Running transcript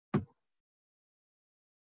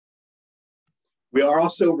We are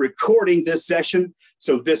also recording this session,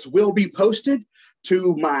 so this will be posted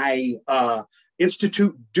to my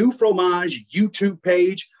Institut du Fromage YouTube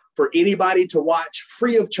page for anybody to watch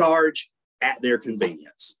free of charge at their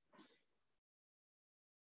convenience.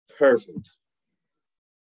 Perfect.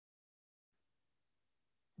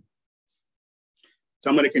 So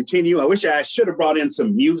I'm going to continue. I wish I should have brought in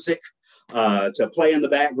some music to play in the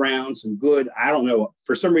background, some good, I don't know,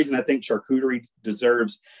 for some reason I think Charcuterie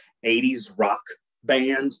deserves 80s rock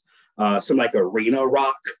band, some like arena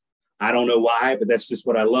rock. I don't know why, but that's just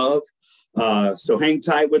what I love. So hang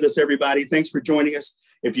tight with us, everybody. Thanks for joining us.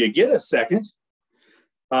 If you get a second,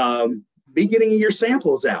 be getting your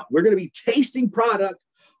samples out. We're going to be tasting product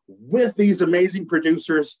with these amazing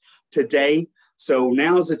producers today. So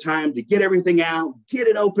now's the time to get everything out, get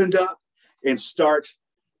it opened up, and start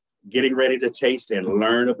getting ready to taste and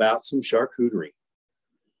learn about some charcuterie.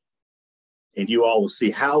 And you all will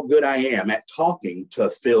see how good I am at talking to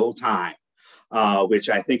fill time, which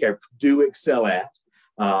I think I do excel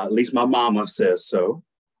at least my mama says so.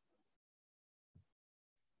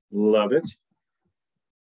 Love it.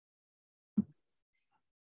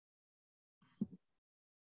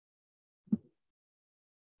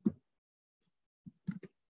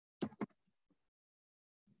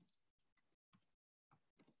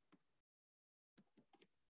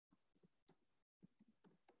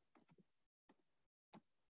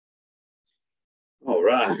 All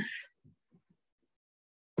right.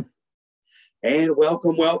 And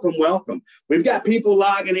welcome, welcome, welcome. We've got people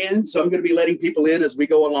logging in, so I'm going to be letting people in as we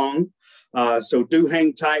go along. So do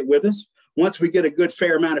hang tight with us. Once we get a good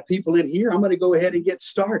fair amount of people in here, I'm going to go ahead and get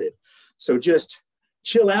started. So just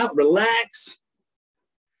chill out, relax,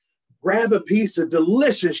 grab a piece of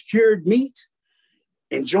delicious cured meat,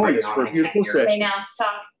 and join us for a beautiful session. Now,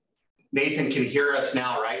 talk. Nathan can hear us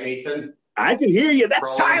now, right, Nathan? I can hear you.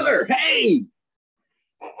 That's Tyler. Hey.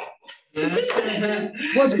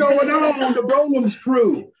 What's going on, the Brolum's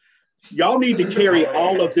crew? Y'all need to carry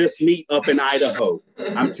all of this meat up in Idaho.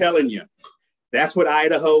 I'm telling you, that's what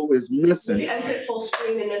Idaho is missing. We entered full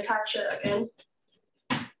screen and attach it again.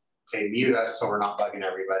 Okay, mute us so we're not bugging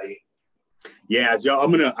everybody. Yeah, y'all,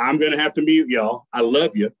 I'm gonna have to mute y'all. I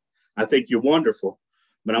love you. I think you're wonderful,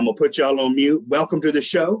 but I'm gonna put y'all on mute. Welcome to the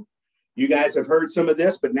show. You guys have heard some of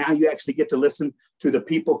this, but now you actually get to listen to the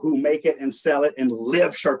people who make it and sell it and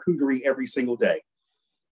live charcuterie every single day.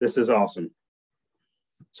 This is awesome.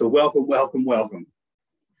 So welcome, welcome, welcome.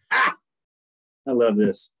 Ah, I love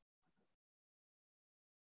this.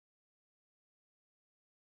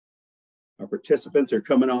 Our participants are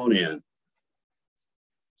coming on in.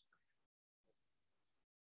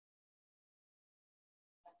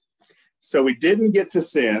 So we didn't get to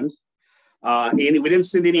send we didn't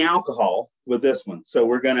send any alcohol with this one.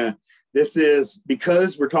 So this is,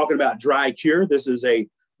 because we're talking about dry cure, this is a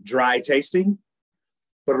dry tasting.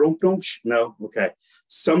 No, okay.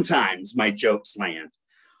 Sometimes my jokes land.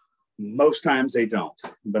 Most times they don't,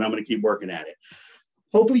 but I'm going to keep working at it.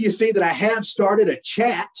 Hopefully you see that I have started a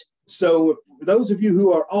chat. So for those of you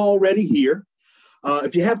who are already here,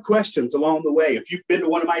 if you have questions along the way, if you've been to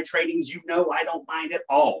one of my trainings, you know I don't mind at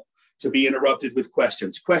all to be interrupted with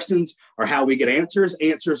questions. Questions are how we get answers.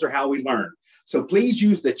 Answers are how we learn. So please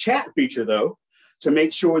use the chat feature, though, to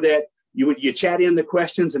make sure that you chat in the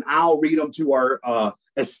questions and I'll read them to our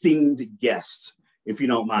esteemed guests, if you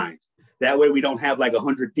don't mind. That way we don't have like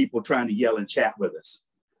 100 people trying to yell and chat with us.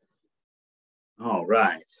 All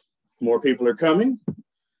right. More people are coming.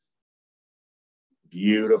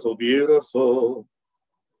 Beautiful, beautiful.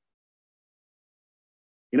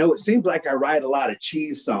 You know, it seems like I write a lot of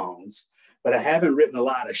cheese songs, but I haven't written a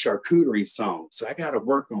lot of charcuterie songs. So I got to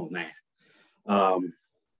work on that.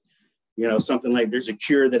 You know, something like there's a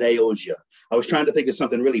cure that ails you. I was trying to think of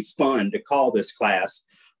something really fun to call this class,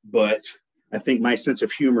 but I think my sense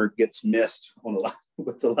of humor gets missed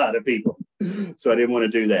with a lot of people. So I didn't want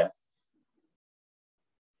to do that.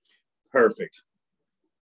 Perfect.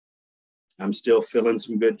 I'm still feeling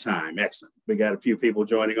some good time. Excellent. We got a few people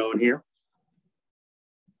joining on here.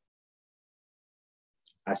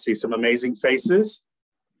 I see some amazing faces,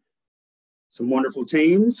 some wonderful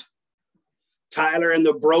teams. Tyler and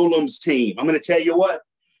the Brolum's team. I'm going to tell you what.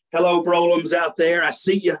 Hello, Brolum's out there. I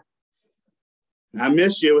see you. I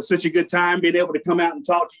miss you. It was such a good time being able to come out and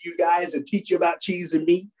talk to you guys and teach you about cheese and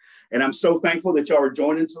meat. And I'm so thankful that y'all are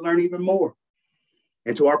joining to learn even more.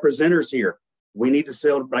 And to our presenters here, we need to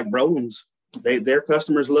sell like Brolum's. Their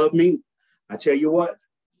customers love meat. I tell you what.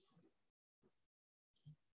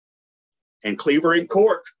 And Cleaver and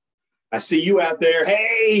Cork, I see you out there.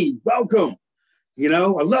 Hey, welcome. You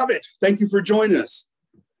know, I love it. Thank you for joining us.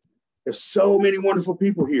 There's so many wonderful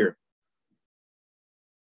people here.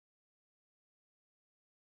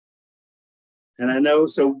 And I know,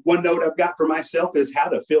 so one note I've got for myself is how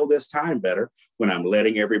to fill this time better when I'm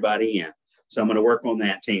letting everybody in. So I'm going to work on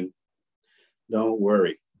that, team. Don't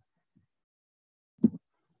worry.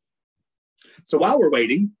 So while we're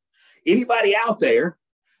waiting, anybody out there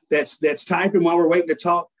that's typing while we're waiting to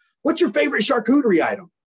talk, what's your favorite charcuterie item?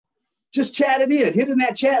 Just chat it in, hit in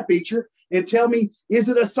that chat feature and tell me, is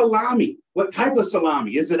it a salami? What type of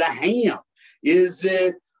salami? Is it a ham? Is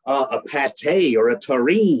it a pate or a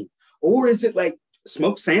terrine? Or is it like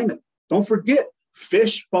smoked salmon? Don't forget,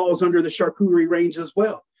 fish falls under the charcuterie range as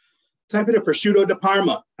well. Type in a prosciutto di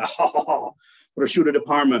Parma. Prosciutto di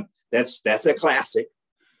Parma, that's a classic.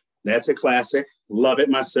 That's a classic. Love it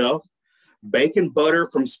myself. Bacon butter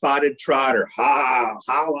from Spotted Trotter. I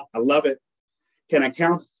love it. Can I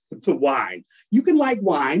count the wine? You can like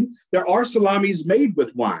wine. There are salamis made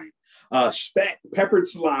with wine. Speck, peppered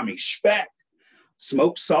salami, speck,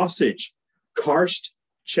 smoked sausage, karst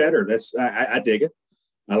cheddar. That's I dig it.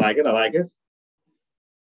 I like it. I like it.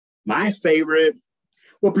 My favorite,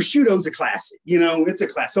 well, prosciutto's a classic. You know, it's a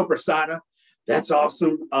classic. Sopressata, that's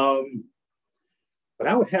awesome. But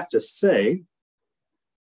I would have to say,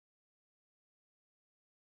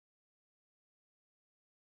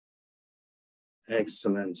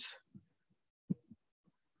 excellent.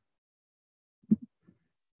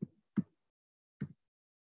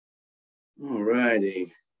 All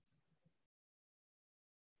righty.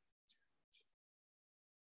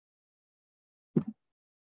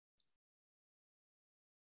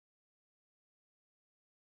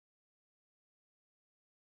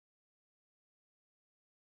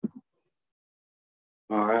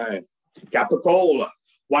 All right. Capicola,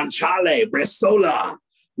 guanciale, bresaola.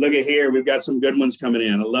 Look at here. We've got some good ones coming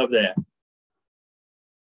in. I love that.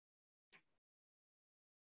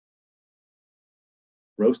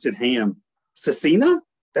 Roasted ham. Cecina?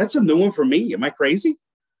 That's a new one for me. Am I crazy?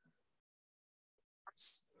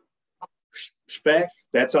 Speck.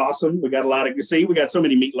 That's awesome. We got a lot of, see, we got so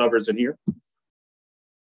many meat lovers in here.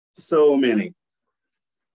 So many.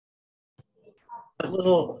 A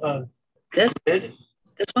little, This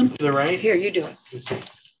one to the right. here, you do it.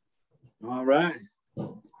 All right.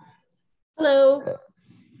 Hello.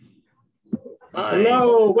 Hi.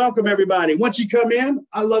 Hello, welcome everybody. Once you come in,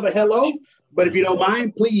 I love a hello, but if you don't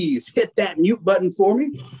mind, please hit that mute button for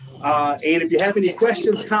me. And if you have any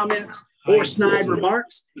questions, comments, or snide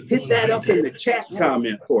remarks, hit that up in the chat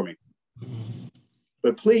comment for me.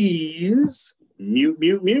 But please, mute,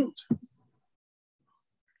 mute, mute.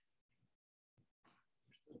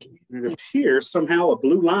 It appears somehow a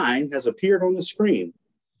blue line has appeared on the screen.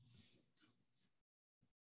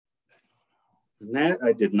 And that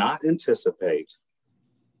I did not anticipate.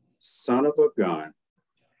 Son of a gun.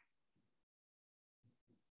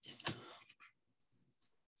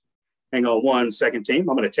 Hang on 1 second, team.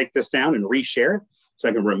 I'm going to take this down and reshare it so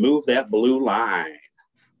I can remove that blue line.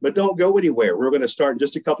 But don't go anywhere. We're going to start in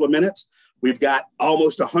just a couple of minutes. We've got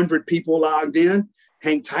almost 100 people logged in.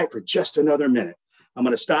 Hang tight for just another minute. I'm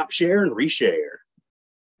going to stop share and reshare.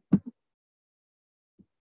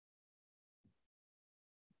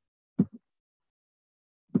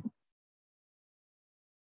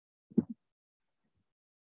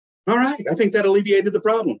 All right, I think that alleviated the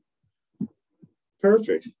problem.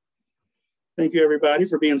 Perfect. Thank you, everybody,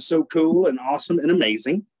 for being so cool and awesome and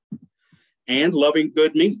amazing and loving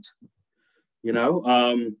good meat. You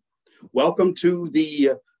know, welcome to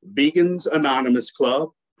the Vegans Anonymous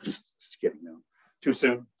Club. Just kidding, no. Too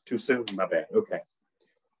soon, my bad. Okay.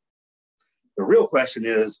 The real question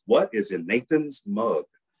is, what is in Nathan's mug?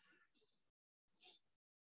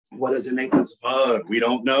 What is in Nathan's mug? We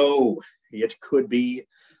don't know. It could be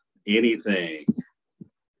anything.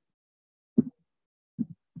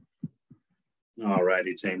 All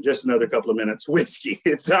righty, team. Just another couple of minutes. Whiskey.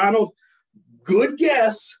 Donald, good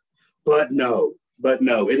guess, but no.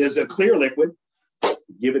 It is a clear liquid.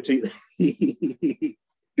 Give it to you.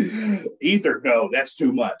 Ether, no, that's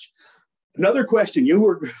too much. Another question. You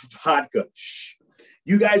were vodka. Shh.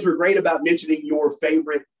 You guys were great about mentioning your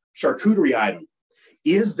favorite charcuterie item.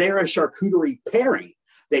 Is there a charcuterie pairing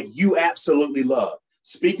that you absolutely love?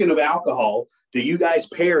 Speaking of alcohol, do you guys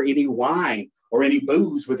pair any wine or any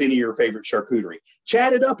booze with any of your favorite charcuterie?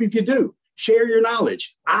 Chat it up if you do. Share your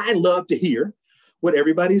knowledge. I love to hear what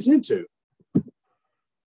everybody's into.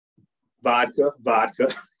 Vodka.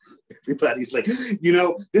 Everybody's like, you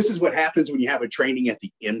know, this is what happens when you have a training at the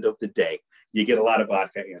end of the day. You get a lot of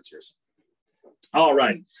vodka answers. All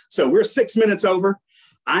right. So we're 6 minutes over.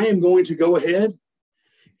 I am going to go ahead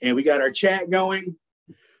and we got our chat going.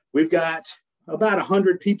 We've got about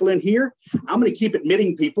 100 people in here. I'm going to keep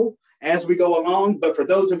admitting people as we go along. But for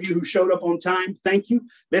those of you who showed up on time, thank you.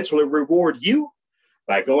 Let's reward you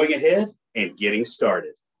by going ahead and getting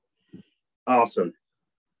started. Awesome.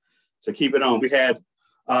 So keep it on. We had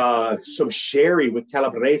some sherry with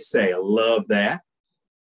calabrese. I love that.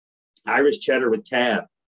 Irish cheddar with cab.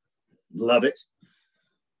 Love it.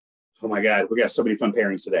 Oh my God, we got so many fun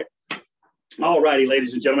pairings today. All righty,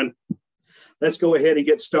 ladies and gentlemen, let's go ahead and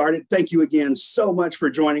get started. Thank you again so much for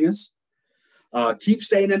joining us. Keep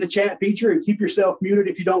staying in the chat feature and keep yourself muted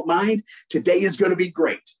if you don't mind. Today is going to be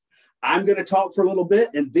great. I'm going to talk for a little bit,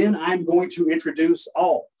 and then I'm going to introduce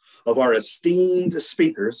all of our esteemed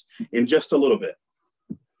speakers in just a little bit.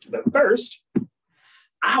 But first,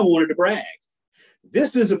 I wanted to brag.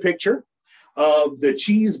 This is a picture of the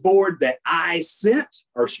cheese board that I sent,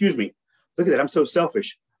 or excuse me, look at that, I'm so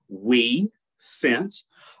selfish. We sent,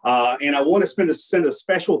 and I want to send a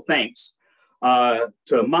special thanks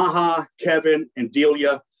to Maha, Kevin, and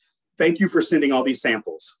Delia. Thank you for sending all these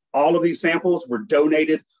samples. All of these samples were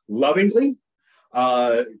donated lovingly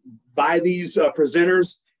by these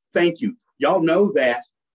presenters. Thank you. Y'all know that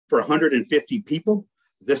for 150 people,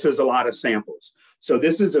 this is a lot of samples. So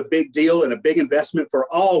this is a big deal and a big investment for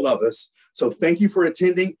all of us. So thank you for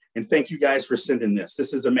attending, and thank you guys for sending this.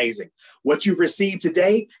 This is amazing. What you've received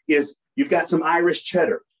today is you've got some Irish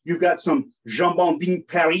cheddar. You've got some jambon de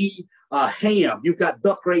Paris ham. You've got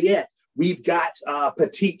duck rayette. We've got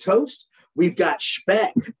petite toast. We've got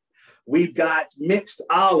speck. We've got mixed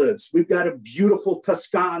olives. We've got a beautiful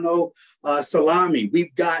Toscano salami.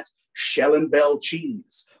 We've got shell and bell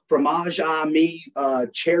cheese, fromage ami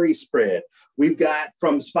cherry spread. We've got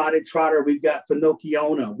from Spotted Trotter, we've got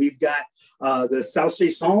finocchiona. We've got the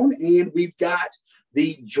salsicon, and we've got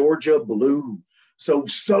the Georgia Blue.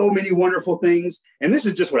 So many wonderful things. And this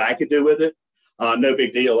is just what I could do with it. No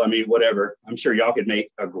big deal. I mean, whatever. I'm sure y'all could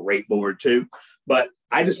make a great board too. But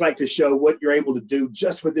I just like to show what you're able to do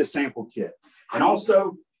just with this sample kit. And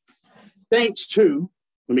also, thanks to,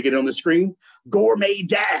 let me get it on the screen, Gourmet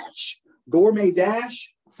Dash. Gourmet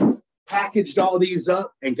Dash packaged all these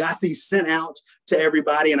up and got these sent out to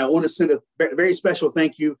everybody. And I want to send a very special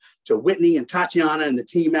thank you to Whitney and Tatiana and the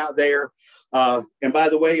team out there. And by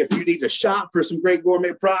the way, if you need to shop for some great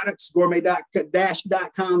gourmet products,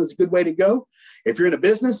 gourmet-dash.com is a good way to go. If you're in a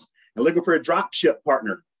business and looking for a drop ship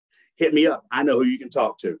partner, hit me up. I know who you can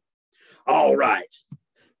talk to. All right.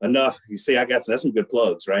 Enough. You see, that's some good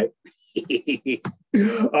plugs, right?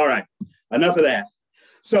 All right. Enough of that.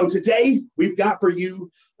 So today we've got for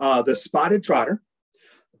you the Spotted Trotter,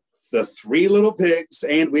 the Three Little Pigs,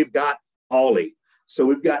 and we've got Ollie. So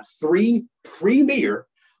we've got three premier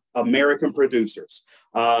American producers.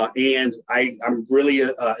 And I'm really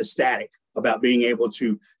ecstatic about being able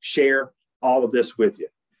to share all of this with you.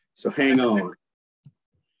 So hang on.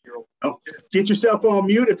 Oh, get yourself on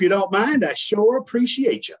mute if you don't mind. I sure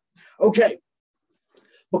appreciate you. Okay.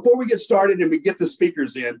 Before we get started and we get the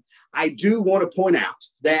speakers in, I do want to point out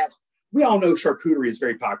that we all know charcuterie is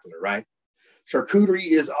very popular, right? Charcuterie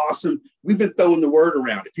is awesome. We've been throwing the word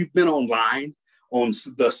around. If you've been online on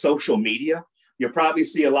the social media, you'll probably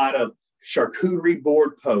see a lot of charcuterie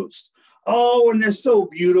board posts. Oh, and they're so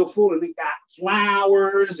beautiful. And they got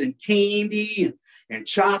flowers and candy and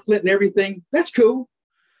chocolate and everything. That's cool.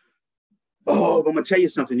 Oh, but I'm going to tell you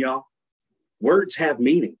something, y'all. Words have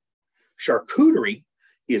meaning. Charcuterie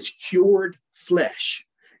is cured flesh.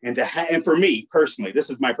 And for me personally, this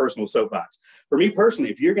is my personal soapbox. For me personally,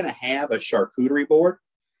 if you're going to have a charcuterie board,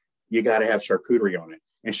 you got to have charcuterie on it.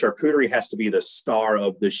 And charcuterie has to be the star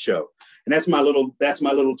of the show. And that's my little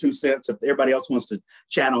 2 cents. If everybody else wants to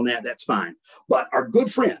chat on that, that's fine. But our good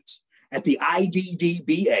friends at the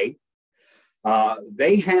IDDBA,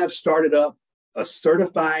 they have started up a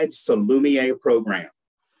certified sommelier program.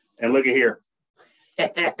 And look at here.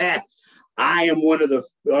 I am one of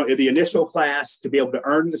the initial class to be able to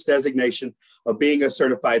earn this designation of being a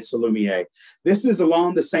certified sommelier. This is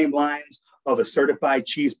along the same lines of a certified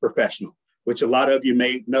cheese professional, which a lot of you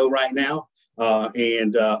may know right now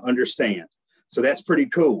and understand. So that's pretty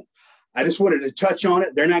cool. I just wanted to touch on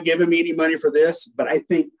it. They're not giving me any money for this, but I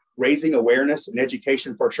think raising awareness and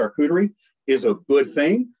education for charcuterie is a good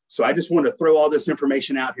thing. So I just want to throw all this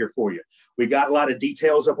information out here for you. We got a lot of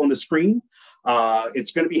details up on the screen.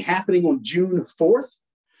 It's going to be happening on June 4th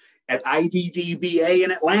at IDDBA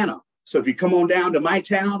in Atlanta. So if you come on down to my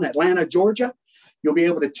town, Atlanta, Georgia, you'll be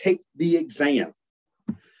able to take the exam.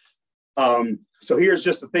 So here's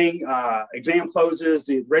just the thing. Exam closes,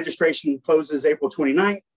 the registration closes April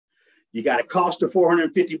 29th. You got a cost of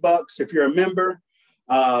 $450 if you're a member.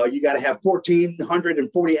 You got to have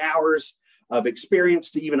 1,440 hours of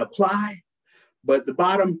experience to even apply. But the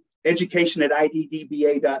bottom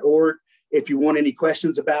education@iddba.org if you want any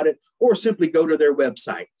questions about it, or simply go to their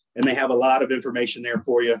website, and they have a lot of information there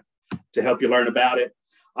for you to help you learn about it.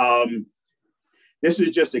 This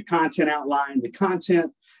is just a content outline. The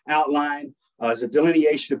content outline is a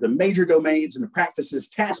delineation of the major domains and the practices,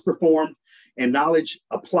 tasks performed, and knowledge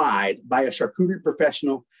applied by a charcuterie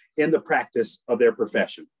professional in the practice of their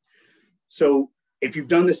profession. So if you've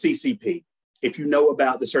done the CCP, if you know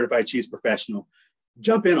about the Certified Cheese Professional,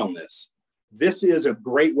 jump in on this. This is a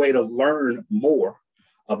great way to learn more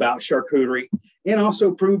about charcuterie and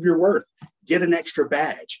also prove your worth. Get an extra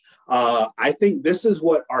badge. I think this is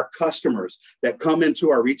what our customers that come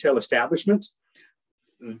into our retail establishments,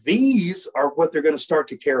 these are what they're going to start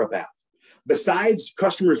to care about. Besides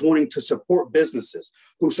customers wanting to support businesses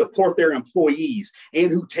who support their employees and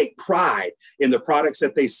who take pride in the products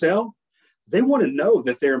that they sell, they want to know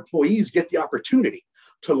that their employees get the opportunity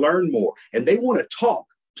to learn more, and they want to talk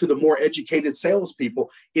to the more educated salespeople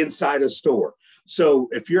inside a store. So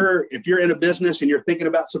if you're in a business and you're thinking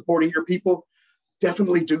about supporting your people,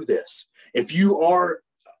 definitely do this. If you are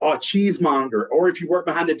a cheesemonger, or if you work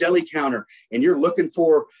behind the deli counter and you're looking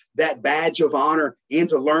for that badge of honor and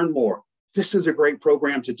to learn more, this is a great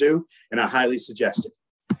program to do, and I highly suggest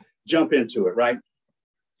it. Jump into it, right?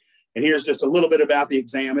 And here's just a little bit about the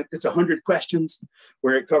exam. It's 100 questions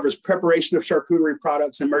where it covers preparation of charcuterie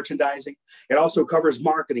products and merchandising. It also covers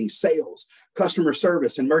marketing, sales, customer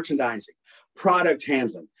service and merchandising, product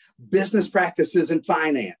handling, business practices and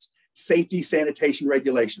finance, safety, sanitation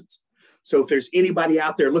regulations. So if there's anybody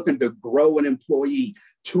out there looking to grow an employee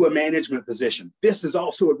to a management position, this is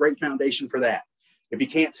also a great foundation for that. If you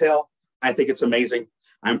can't tell, I think it's amazing.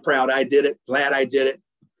 I'm proud I did it, glad I did it.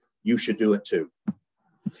 You should do it too. A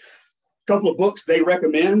couple of books they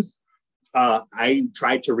recommend. I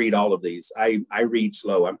tried to read all of these. I read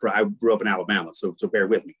slow. I grew up in Alabama, so bear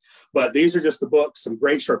with me. But these are just the books, some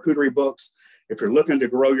great charcuterie books. If you're looking to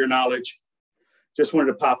grow your knowledge, just wanted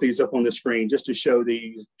to pop these up on the screen just to show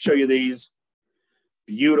you these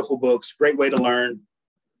beautiful books. Great way to learn.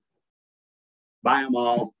 Buy them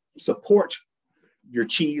all. Support your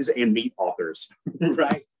cheese and meat authors,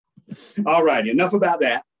 right? All right, enough about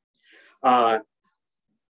that.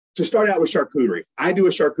 To start out with charcuterie, I do a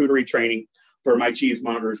charcuterie training for my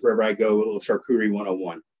cheesemongers wherever I go, a little charcuterie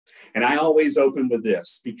 101. And I always open with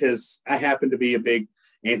this because I happen to be a big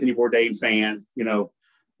Anthony Bourdain fan, you know,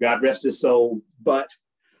 God rest his soul. But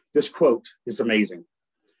this quote is amazing.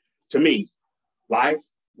 To me, life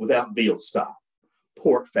without veal stock,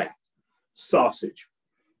 pork fat, sausage,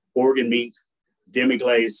 organ meat,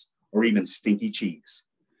 demi-glaze, or even stinky cheese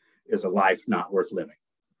is a life not worth living.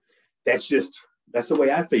 That's the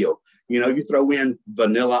way I feel. You know, you throw in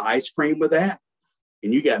vanilla ice cream with that,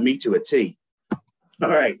 and you got me to a T. All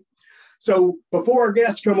right. So before our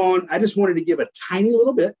guests come on, I just wanted to give a tiny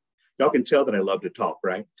little bit. Y'all can tell that I love to talk,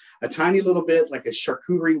 right? A tiny little bit like a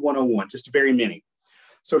charcuterie 101, just a very mini.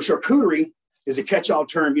 So charcuterie is a catch-all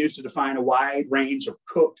term used to define a wide range of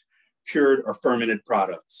cooked, cured, or fermented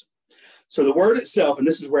products. So the word itself, and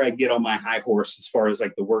this is where I get on my high horse as far as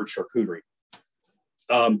like the word charcuterie,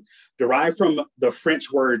 derived from the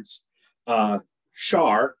French words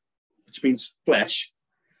char, which means flesh,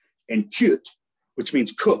 and cuit, which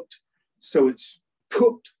means cooked. So it's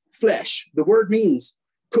cooked flesh. The word means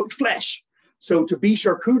cooked flesh. So to be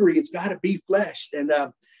charcuterie, it's got to be flesh. And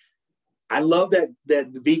I love that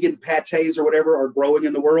the vegan pâtés or whatever are growing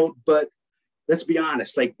in the world. But let's be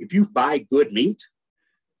honest, like if you buy good meat,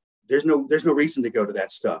 there's no reason to go to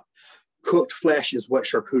that stuff. Cooked flesh is what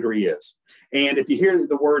charcuterie is. And if you hear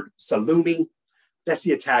the word salumi, that's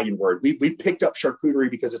the Italian word. We picked up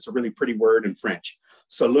charcuterie because it's a really pretty word in French.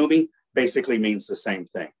 Salumi basically means the same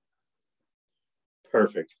thing.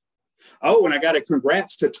 Perfect. Oh, and I got a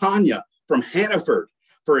congrats to Tanya from Hannaford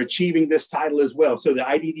for achieving this title as well. So the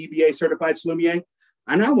IDDBA Certified Sommelier.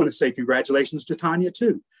 And I want to say congratulations to Tanya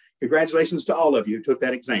too. Congratulations to all of you who took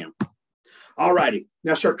that exam. All righty.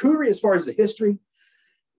 Now, charcuterie, as far as the history,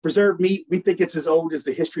 preserved meat, we think it's as old as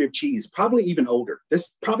the history of cheese, probably even older.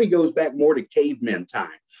 This probably goes back more to cavemen time,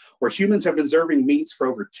 where humans have been preserving meats for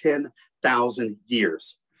over 10,000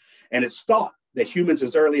 years. And it's thought that humans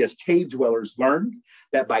as early as cave dwellers learned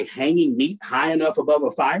that by hanging meat high enough above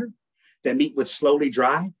a fire, that meat would slowly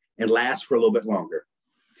dry and last for a little bit longer.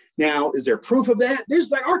 Now, is there proof of that?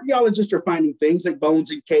 There's like archaeologists are finding things like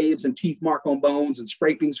bones in caves and teeth mark on bones and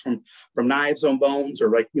scrapings from knives on bones, or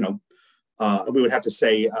like, you know, we would have to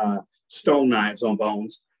say stone knives on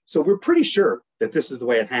bones. So we're pretty sure that this is the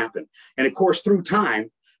way it happened. And of course, through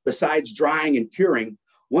time, besides drying and curing,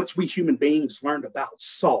 once we human beings learned about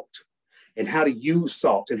salt and how to use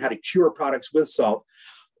salt and how to cure products with salt,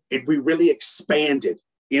 we really expanded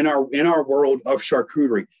in our world of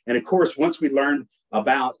charcuterie. And of course, once we learned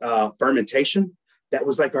about fermentation, that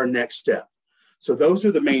was like our next step. So those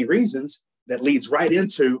are the main reasons that leads right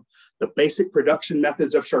into the basic production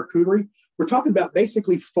methods of charcuterie. We're talking about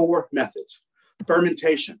basically 4 methods.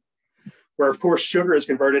 Fermentation, where of course sugar is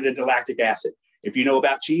converted into lactic acid. If you know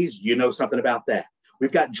about cheese, you know something about that.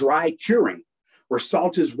 We've got dry curing, where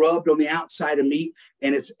salt is rubbed on the outside of meat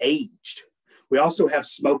and it's aged. We also have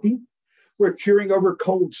smoking. We're curing over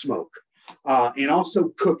cold smoke, and also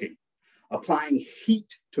cooking, applying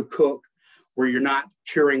heat to cook where you're not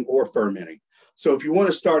curing or fermenting. So if you want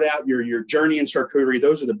to start out your journey in charcuterie,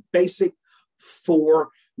 those are the basic 4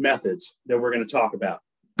 methods that we're going to talk about.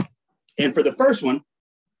 And for the first one,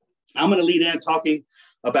 I'm going to lead in talking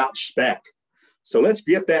about speck. So let's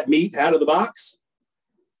get that meat out of the box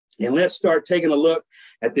and let's start taking a look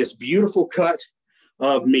at this beautiful cut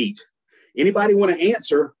of meat. Anybody want to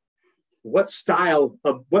answer what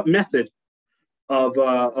method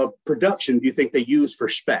of production do you think they use for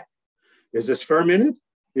speck? Is this fermented?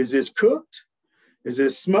 Is this cooked? Is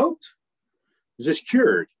this smoked? Is this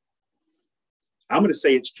cured? I'm going to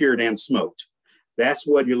say it's cured and smoked. That's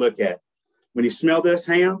what you look at. When you smell this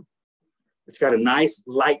ham, it's got a nice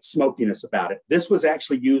light smokiness about it. This was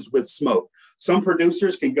actually used with smoke. Some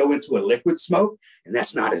producers can go into a liquid smoke, and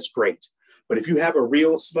that's not as great. But if you have a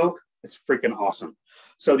real smoke, it's freaking awesome.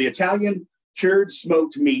 So the Italian cured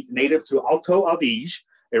smoked meat native to Alto Adige,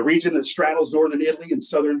 a region that straddles northern Italy and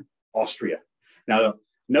southern Austria. Now,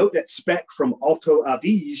 note that speck from Alto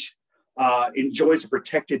Adige enjoys a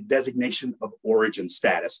protected designation of origin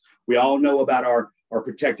status. We all know about our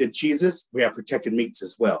protected cheeses. We have protected meats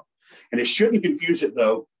as well. And it shouldn't confuse it,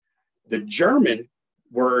 though. The German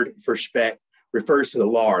word for speck refers to the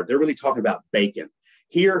lard. They're really talking about bacon.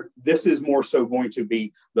 Here, this is more so going to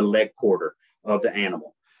be the leg quarter of the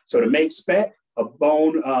animal. So to make speck, a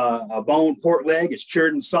bone pork leg is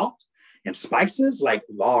cured in salt and spices like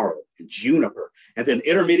laurel and juniper, and then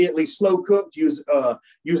intermediately slow cooked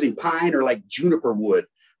using pine or like juniper wood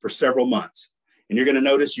for several months. And you're going to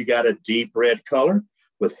notice you got a deep red color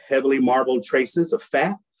with heavily marbled traces of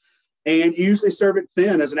fat, and you usually serve it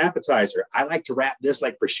thin as an appetizer. I like to wrap this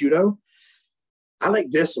like prosciutto. I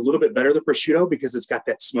like this a little bit better than prosciutto because it's got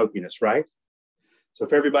that smokiness, right? So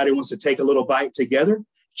if everybody wants to take a little bite together,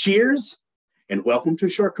 cheers, and welcome to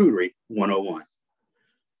Charcuterie 101.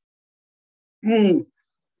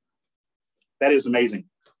 That is amazing.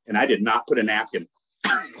 And I did not put a napkin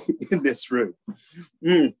in this room.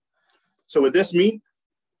 So with this meat,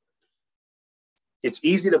 it's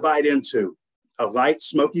easy to bite into. A light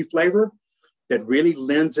smoky flavor that really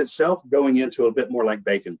lends itself going into a bit more like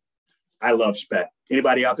bacon. I love speck.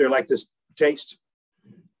 Anybody out there like this taste?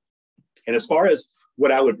 And as far as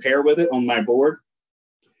what I would pair with it on my board,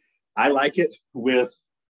 I like it with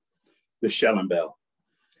the Schellenbell.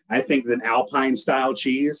 I think an Alpine style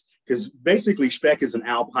cheese, because basically speck is an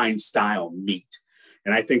Alpine style meat.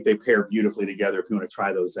 And I think they pair beautifully together if you want to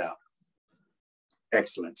try those out.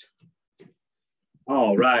 Excellent.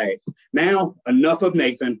 All right. Now, enough of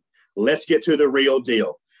Nathan. Let's get to the real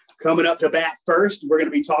deal. Coming up to bat first, we're going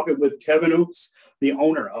to be talking with Kevin Oops, the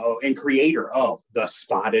owner and creator of the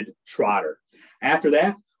Spotted Trotter. After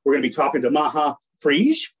that, we're going to be talking to Maha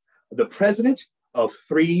Frige, the president of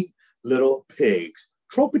Three Little Pigs.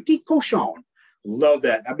 Trop Petit Cochon. Love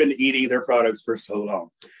that. I've been eating their products for so long.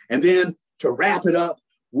 And then to wrap it up,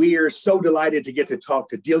 we are so delighted to get to talk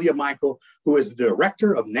to Delia Michael, who is the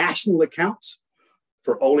director of national accounts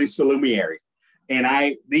for Oli Salumiere.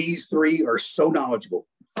 And these three are so knowledgeable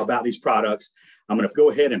about these products. I'm going to go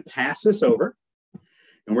ahead and pass this over.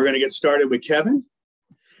 And we're going to get started with Kevin.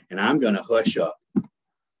 And I'm going to hush up.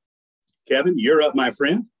 Kevin, you're up, my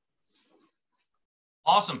friend.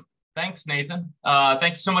 Awesome. Thanks, Nathan.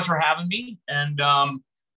 Thank you so much for having me. And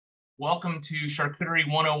welcome to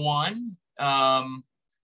Charcuterie 101.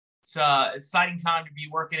 It's an exciting time to be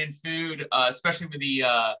working in food, especially with the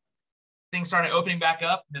things starting opening back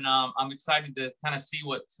up. And I'm excited to kind of see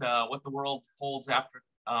what the world holds after,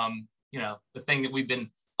 the thing that we've been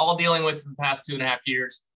all dealing with for the past 2.5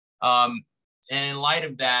 years. And in light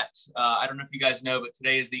of that, I don't know if you guys know, but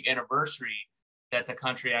today is the anniversary that the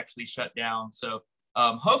country actually shut down. So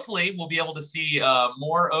hopefully we'll be able to see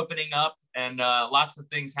more opening up and lots of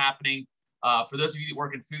things happening. For those of you that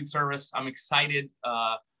work in food service, I'm excited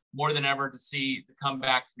more than ever to see the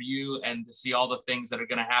comeback for you and to see all the things that are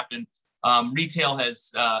going to happen. Retail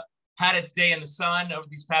has had its day in the sun over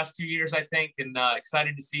these past 2 years, I think, and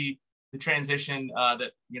excited to see the transition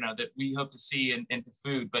that we hope to see into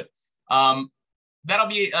food. But that'll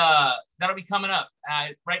be coming up.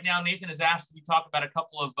 Right now, Nathan has asked me to talk about a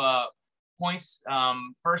couple of points.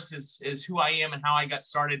 First is who I am and how I got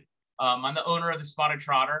started. I'm the owner of the Spotted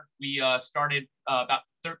Trotter. We started about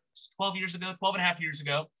 12 and a half years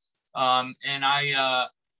ago. And I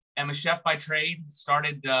am a chef by trade.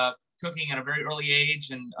 Started cooking at a very early age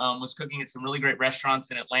and was cooking at some really great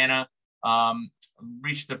restaurants in Atlanta.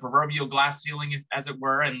 Reached the proverbial glass ceiling, as it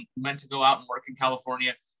were, and meant to go out and work in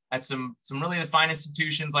California at some really the fine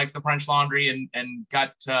institutions like the French Laundry, and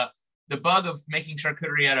got the bug of making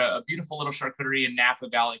charcuterie at a beautiful little charcuterie in Napa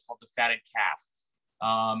Valley called the Fatted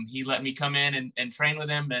Calf. He let me come in and train with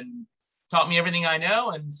him and taught me everything I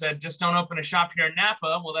know and said, just don't open a shop here in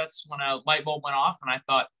Napa. Well, that's when a light bulb went off, and I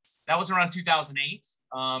thought that was around 2008,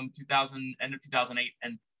 end of 2008.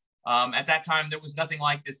 And at that time, there was nothing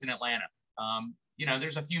like this in Atlanta.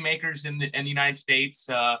 There's a few makers in the United States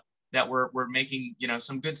that were making,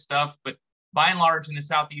 some good stuff, but by and large in the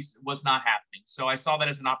Southeast, it was not happening. So I saw that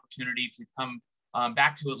as an opportunity to come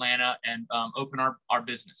back to Atlanta and open our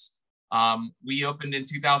business. We opened in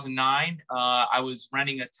 2009. I was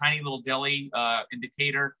renting a tiny little deli in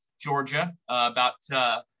Decatur, Georgia, about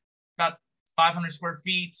 500 square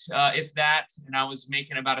feet, if that. And I was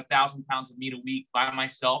making about 1,000 pounds of meat a week by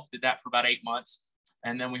myself. Did that for about 8 months.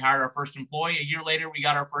 And then we hired our first employee. A year later, we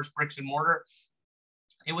got our first bricks and mortar.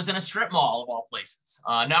 It was in a strip mall of all places.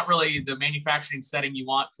 Not really the manufacturing setting you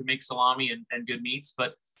want to make salami and good meats,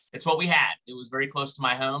 but it's what we had. It was very close to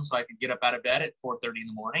my home, so I could get up out of bed at 4:30 in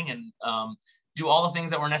the morning and do all the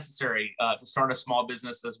things that were necessary to start a small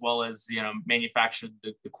business, as well as manufacture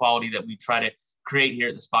the quality that we try to create here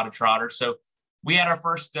at the Spotted Trotter. So we had our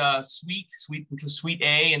first suite, which was Suite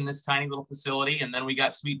A in this tiny little facility, and then we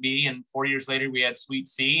got Suite B, and 4 years later we had Suite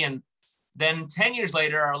C, and then 10 years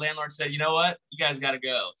later our landlord said, you know what, you guys got to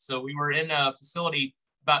go. So we were in a facility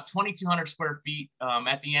about 2,200 square feet.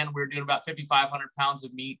 At the end, we were doing about 5,500 pounds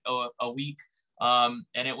of meat a week, and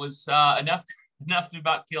it was enough to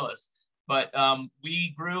about kill us. But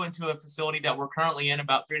we grew into a facility that we're currently in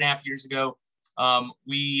about 3.5 years ago.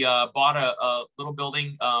 We bought a little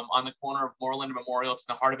building on the corner of Moreland and Memorial. It's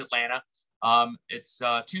in the heart of Atlanta. It's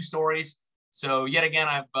 2 stories. So yet again,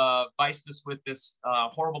 I've viced this with this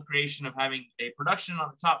horrible creation of having a production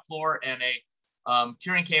on the top floor and a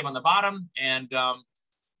curing cave on the bottom. And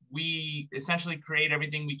we essentially create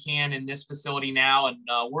everything we can in this facility now. And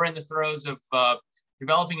we're in the throes of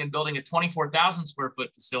developing and building a 24,000 square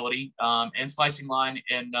foot facility and slicing line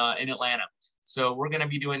in Atlanta. So we're going to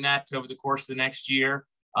be doing that over the course of the next year.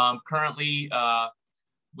 Currently,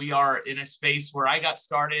 we are in a space where I got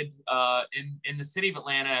started in the city of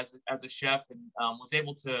Atlanta as a chef, and was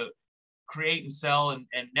able to create and sell and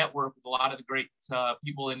network with a lot of the great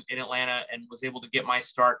people in Atlanta, and was able to get my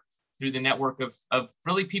start through the network of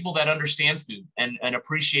really people that understand food and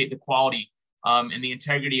appreciate the quality and the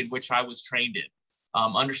integrity in which I was trained in.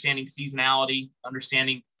 Understanding seasonality,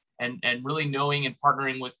 understanding and really knowing and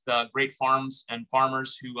partnering with great farms and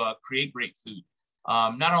farmers who create great food.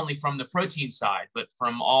 Not only from the protein side, but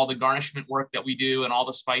from all the garnishment work that we do and all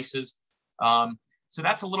the spices. So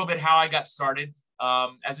that's a little bit how I got started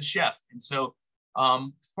as a chef. And so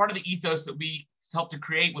part of the ethos that we helped to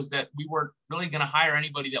create was that we weren't really going to hire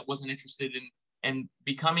anybody that wasn't interested in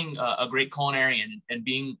becoming a great culinarian and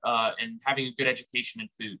being and having a good education in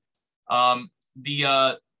food.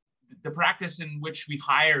 The practice in which we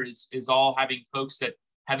hire is all having folks that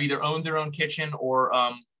have either owned their own kitchen or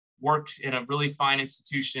worked in a really fine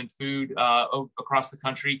institution in food across the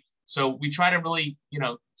country. So we try to really,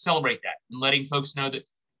 celebrate that and letting folks know that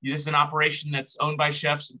this is an operation that's owned by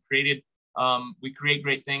chefs and created. We create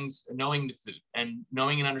great things knowing the food and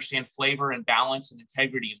knowing and understand flavor and balance and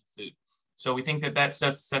integrity in the food. So we think that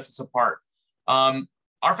sets us apart.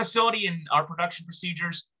 Our facility and our production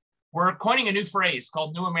procedures, we're coining a new phrase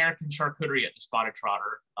called New American Charcuterie at the Spotted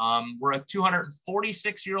Trotter. We're a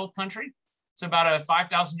 246-year-old country. It's about a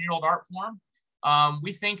 5,000-year-old art form.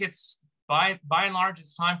 We think it's by and large,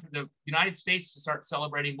 it's time for the United States to start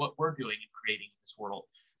celebrating what we're doing and creating in this world.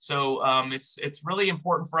 So it's really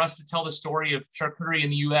important for us to tell the story of charcuterie in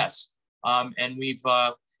the U.S. And we've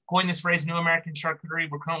coined this phrase, New American Charcuterie.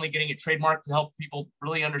 We're currently getting it trademarked to help people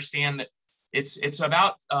really understand that it's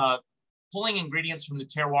about pulling ingredients from the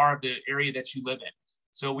terroir of the area that you live in.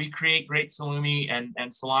 So we create great salumi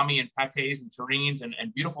and salami and pâtés and terrines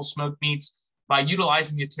and beautiful smoked meats by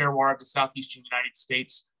utilizing the terroir of the southeastern United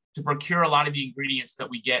States to procure a lot of the ingredients that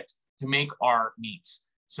we get to make our meats.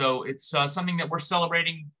 So it's something that we're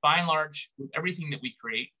celebrating by and large with everything that we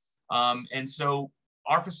create. And so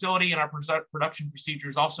our facility and our production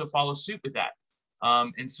procedures also follow suit with that.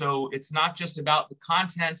 And so it's not just about the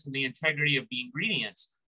contents and the integrity of the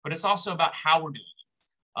ingredients, but it's also about how we're doing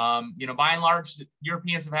it. You know, by and large,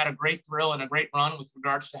 Europeans have had a great thrill and a great run with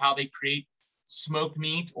regards to how they create smoked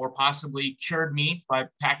meat or possibly cured meat by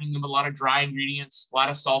packing them with a lot of dry ingredients, a lot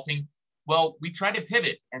of salting. Well, we try to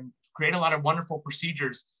pivot and create a lot of wonderful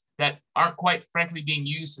procedures that aren't quite frankly being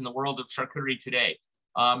used in the world of charcuterie today.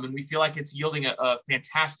 And we feel like it's yielding a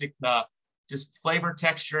fantastic just flavor,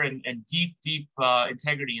 texture, and deep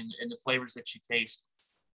integrity in the flavors that you taste.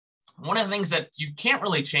 One of the things that you can't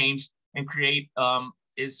really change and create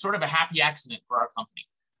is sort of a happy accident for our company.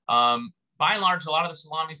 By and large, a lot of the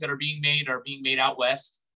salamis that are being made out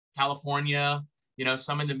west, California, you know,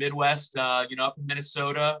 some in the Midwest, you know, up in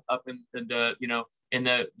Minnesota, up in the you know, in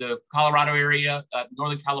the Colorado area,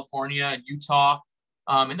 Northern California and Utah.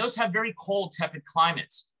 And those have very cold, tepid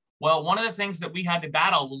climates. Well, one of the things that we had to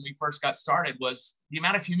battle when we first got started was the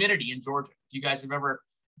amount of humidity in Georgia. If you guys have ever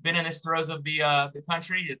been in this throes of the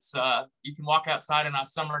country, it's you can walk outside on a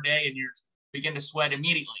summer day and you begin to sweat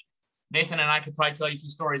immediately. Nathan and I could probably tell you a few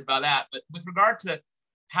stories about that. But with regard to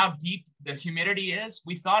how deep the humidity is,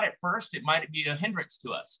 we thought at first it might be a hindrance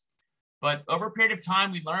to us. But over a period of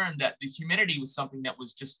time, we learned that the humidity was something that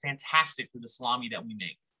was just fantastic for the salami that we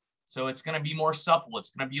make. So it's going to be more supple.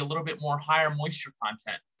 It's going to be a little bit more higher moisture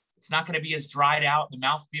content. It's not going to be as dried out. The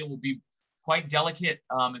mouthfeel will be quite delicate.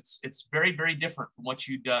 It's very, very different from what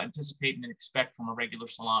you'd anticipate and expect from a regular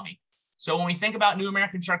salami. So when we think about New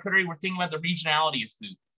American Charcuterie, we're thinking about the regionality of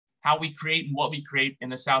food. How we create and what we create in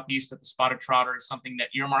the Southeast at the Spotted Trotter is something that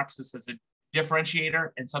earmarks us as a differentiator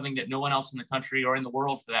and something that no one else in the country or in the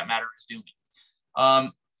world for that matter is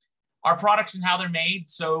doing. Our products and how they're made.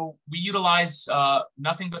 So we utilize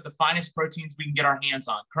nothing but the finest proteins we can get our hands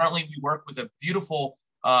on. Currently, we work with a beautiful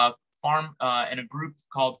farm and a group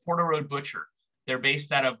called Porter Road Butcher. They're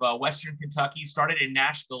based out of Western Kentucky, started in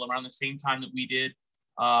Nashville around the same time that we did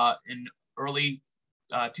in early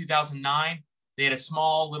 2009. They had a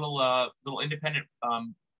small little independent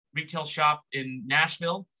retail shop in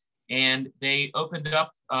Nashville, and they opened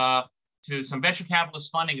up to some venture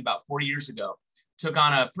capitalist funding about 4 years ago. Took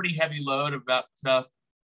on a pretty heavy load of about,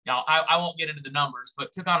 now I won't get into the numbers,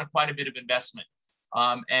 but took on quite a bit of investment.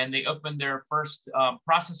 And they opened their first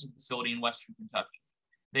processing facility in Western Kentucky.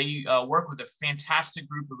 They work with a fantastic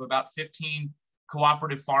group of about 15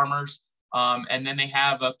 cooperative farmers. And then they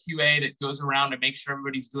have a QA that goes around to make sure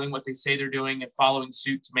everybody's doing what they say they're doing and following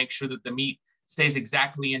suit to make sure that the meat stays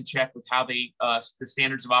exactly in check with how they the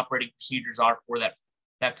standards of operating procedures are for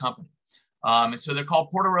that company. And so they're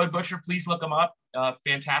called Porter Road Butcher. Please look them up.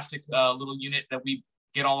 Fantastic little unit that we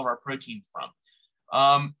get all of our protein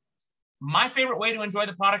from. My favorite way to enjoy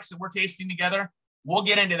the products that we're tasting together, we'll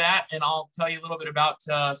get into that, and I'll tell you a little bit about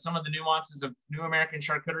some of the nuances of New American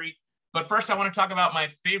Charcuterie. But first, I want to talk about my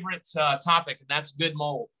favorite topic, and that's good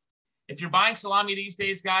mold. If you're buying salami these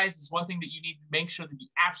days, guys, there's one thing that you need to make sure that you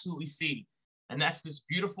absolutely see, and that's this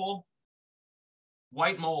beautiful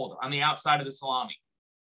white mold on the outside of the salami.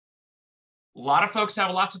 A lot of folks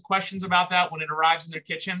have lots of questions about that when it arrives in their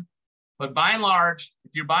kitchen, but by and large,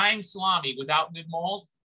 if you're buying salami without good mold,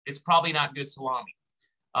 it's probably not good salami.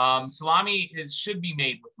 Salami should be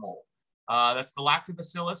made with mold. That's the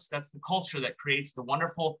lactobacillus. That's the culture that creates the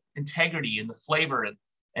wonderful integrity and the flavor,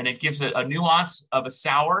 and it gives a nuance of a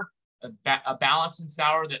sour, a balance in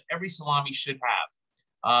sour that every salami should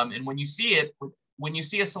have. And when you see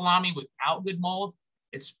a salami without good mold,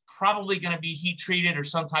 it's probably going to be heat treated or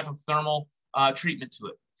some type of thermal treatment to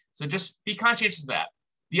it. So just be conscious of that.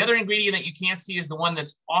 The other ingredient that you can't see is the one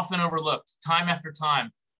that's often overlooked time after time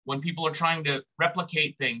when people are trying to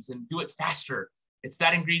replicate things and do it faster. It's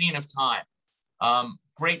that ingredient of time.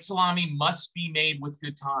 Great salami must be made with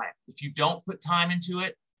good time. If you don't put time into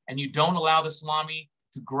it and you don't allow the salami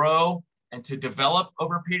to grow and to develop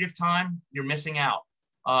over a period of time, you're missing out.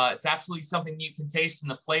 It's absolutely something you can taste in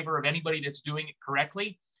the flavor of anybody that's doing it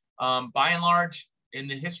correctly. By and large, in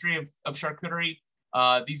the history of charcuterie,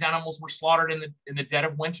 these animals were slaughtered in the dead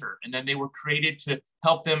of winter, and then they were created to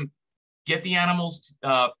help them get the animals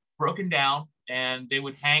broken down, and they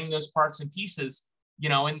would hang those parts and pieces, you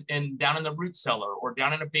know, down in the root cellar or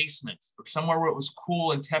down in a basement or somewhere where it was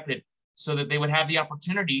cool and tepid, so that they would have the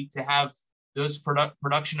opportunity to have those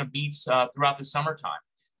production of meats throughout the summertime.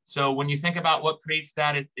 So when you think about what creates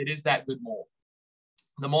that, it is that good mold.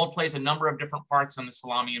 The mold plays a number of different parts on the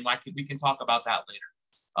salami, and we can talk about that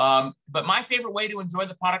later. But my favorite way to enjoy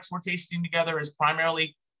the products we're tasting together is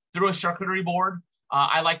primarily through a charcuterie board.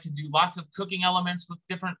 I like to do lots of cooking elements with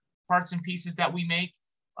different parts and pieces that we make.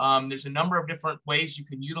 There's a number of different ways you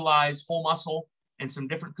can utilize whole muscle and some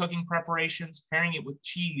different cooking preparations, pairing it with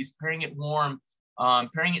cheese, pairing it warm,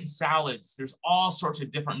 pairing it in salads. There's all sorts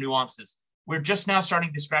of different nuances. We're just now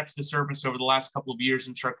starting to scratch the surface over the last couple of years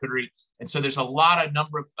in charcuterie. And so there's a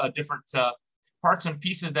number of different parts and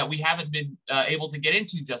pieces that we haven't been able to get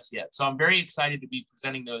into just yet. So I'm very excited to be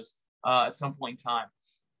presenting those at some point in time.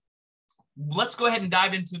 Let's go ahead and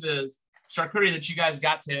dive into the charcuterie that you guys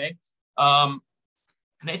got today.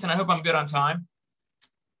 Nathan, I hope I'm good on time.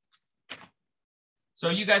 So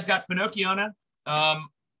you guys got finocchione,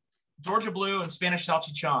 Georgia blue, and Spanish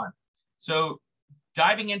salchichon. So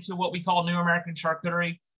diving into what we call New American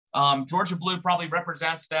charcuterie, Georgia blue probably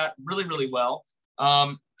represents that really, really well.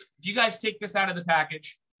 If you guys take this out of the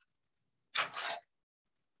package,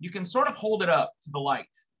 you can sort of hold it up to the light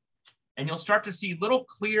and you'll start to see little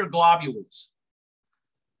clear globules.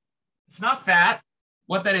 It's not fat.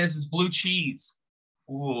 What that is blue cheese.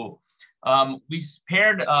 Ooh.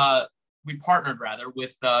 We partnered rather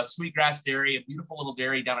with Sweetgrass Dairy, a beautiful little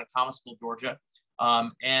dairy down in Thomasville, Georgia.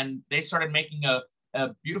 And they started making a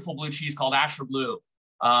beautiful blue cheese called Asher Blue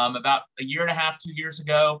about a year and a half, 2 years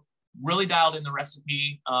ago. Really dialed in the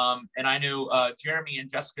recipe. And I know Jeremy and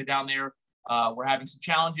Jessica down there were having some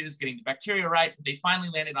challenges getting the bacteria right, but they finally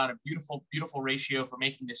landed on a beautiful, beautiful ratio for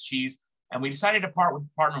making this cheese. And we decided to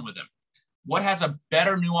partner with them. What has a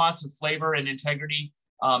better nuance of flavor and integrity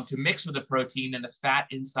to mix with the protein than the fat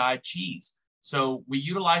inside cheese? So we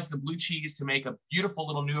utilized the blue cheese to make a beautiful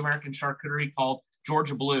little New American charcuterie called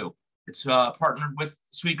Georgia Blue. It's partnered with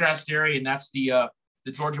Sweetgrass Dairy, and that's the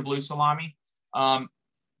Georgia Blue salami.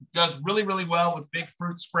 Does really, really well with big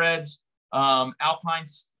fruit spreads. Alpine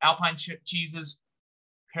cheeses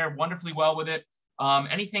pair wonderfully well with it.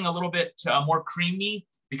 Anything a little bit more creamy,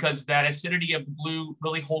 because that acidity of the blue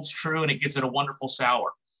really holds true and it gives it a wonderful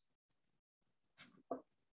sour.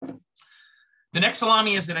 The next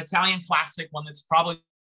salami is an Italian classic, one that's probably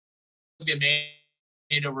been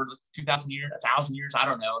made over 2,000 years, 1,000 years, I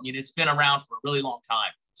don't know. I mean, it's been around for a really long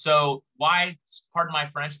time. So why, pardon my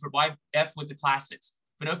French, but why F with the classics?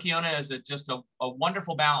 Finocchione is just a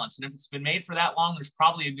wonderful balance. And if it's been made for that long, there's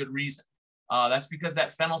probably a good reason. That's because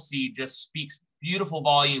that fennel seed just speaks beautiful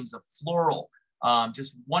volumes of floral,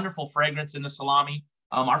 just wonderful fragrance in the salami.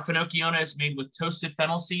 Our finocchione is made with toasted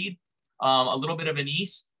fennel seed, a little bit of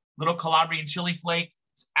anise, little Calabrian chili flake.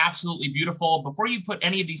 It's absolutely beautiful. Before you put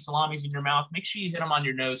any of these salamis in your mouth, make sure you hit them on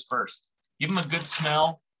your nose first. Give them a good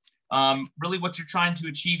smell. Really what you're trying to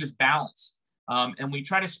achieve is balance. And we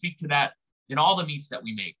try to speak to that in all the meats that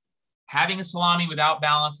we make. Having a salami without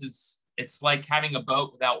balance it's like having a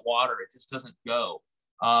boat without water. It just doesn't go.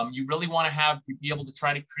 You really want to be able to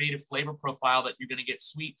try to create a flavor profile that you're going to get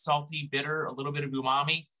sweet, salty, bitter, a little bit of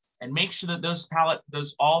umami, and make sure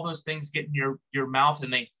that all those things get in your mouth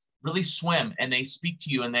and they really swim and they speak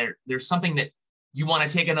to you, and there's something that you want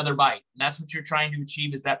to take another bite. And that's what you're trying to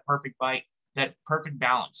achieve, is that perfect bite, that perfect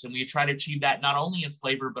balance. And we try to achieve that not only in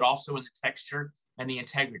flavor, but also in the texture and the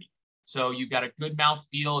integrity. So you've got a good mouth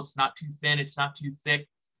feel. It's not too thin. It's not too thick.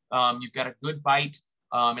 You've got a good bite.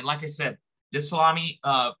 And like I said, this salami,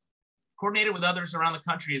 coordinated with others around the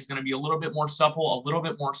country, is going to be a little bit more supple, a little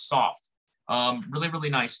bit more soft. Really, really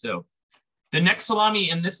nice though. The next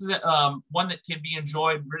salami, and this is one that can be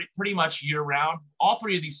enjoyed pretty much year round. All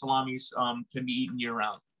three of these salamis can be eaten year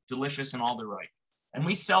round. Delicious in all their right. And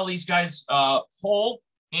we sell these guys whole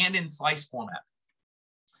and in slice format.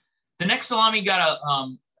 The next salami got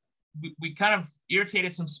we kind of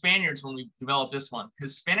irritated some Spaniards when we developed this one,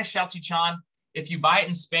 because Spanish salchichon, if you buy it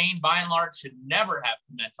in Spain, by and large, should never have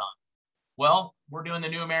pimenton. Well, we're doing the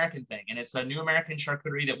New American thing, and it's a New American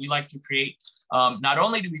charcuterie that we like to create. Not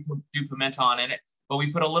only do we do pimenton in it, but we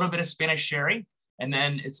put a little bit of Spanish sherry, and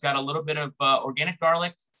then it's got a little bit of organic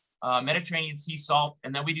garlic, Mediterranean sea salt,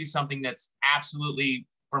 and then we do something that's absolutely,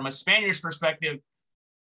 from a Spaniard's perspective,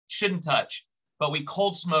 shouldn't touch, but we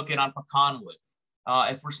cold smoke it on pecan wood.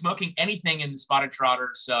 If we're smoking anything in the Spotted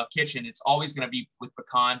Trotter's kitchen, it's always going to be with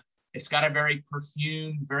pecan. It's got a very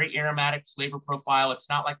perfumed, very aromatic flavor profile. It's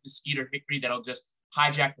not like mesquite or hickory that'll just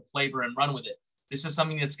hijack the flavor and run with it. This is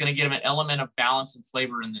something that's going to give them an element of balance and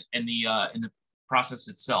flavor in the process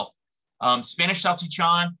itself. Spanish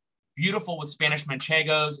salchichon, beautiful with Spanish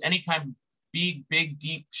manchegos, any kind of big,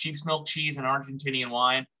 deep sheep's milk cheese and Argentinian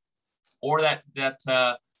wine, or that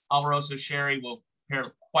Oloroso sherry will pair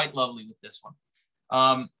quite lovely with this one.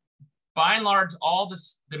 By and large, all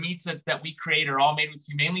the meats that we create are all made with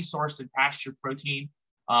humanely sourced and pastured protein.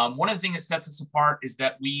 One of the things that sets us apart is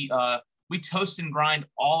that we toast and grind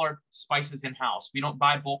all our spices in-house. We don't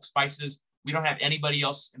buy bulk spices. We don't have anybody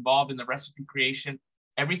else involved in the recipe creation.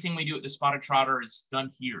 Everything we do at the Spotted Trotter is done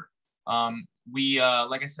here.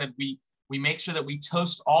 Like I said, we make sure that we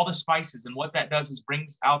toast all the spices, and what that does is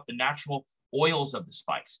brings out the natural oils of the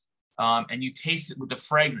spice. And you taste it with the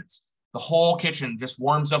fragrance. The whole kitchen just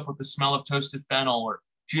warms up with the smell of toasted fennel or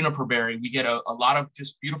juniper berry. We get a lot of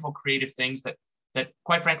just beautiful creative things that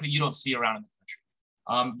quite frankly, you don't see around in the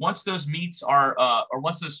country. Once those meats are, or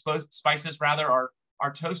once those spices rather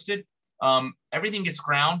are toasted, everything gets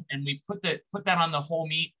ground, and we put that on the whole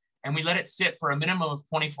meat, and we let it sit for a minimum of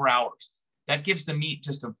 24 hours. That gives the meat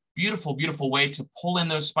just a beautiful, beautiful way to pull in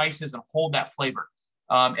those spices and hold that flavor.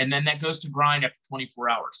 And then that goes to grind after 24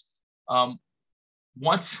 hours.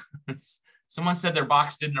 Once someone said their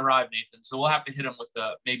box didn't arrive, Nathan, so we'll have to hit them with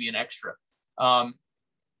maybe an extra.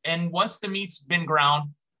 And once the meat's been ground,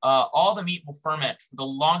 all the meat will ferment for the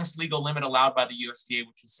longest legal limit allowed by the USDA,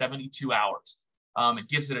 which is 72 hours. It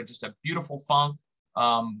gives it just a beautiful funk.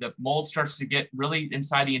 The mold starts to get really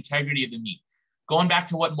inside the integrity of the meat. Going back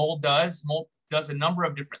to what mold does a number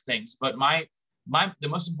of different things, but the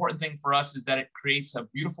most important thing for us is that it creates a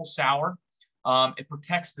beautiful sour. It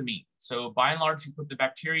protects the meat. So by and large, you put the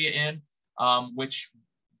bacteria in, which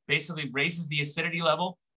basically raises the acidity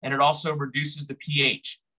level, and it also reduces the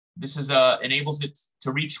pH. This enables it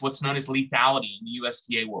to reach what's known as lethality in the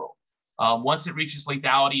USDA world. Once it reaches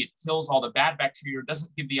lethality, it kills all the bad bacteria,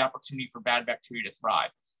 doesn't give the opportunity for bad bacteria to thrive.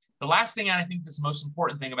 The last thing, and I think this is the most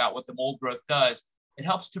important thing about what the mold growth does, it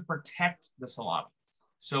helps to protect the salami.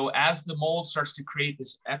 So as the mold starts to create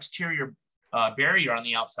this exterior barrier on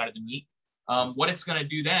the outside of the meat, what it's going to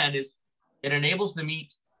do then is it enables the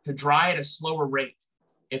meat to dry at a slower rate.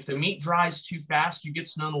 If the meat dries too fast, you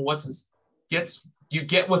get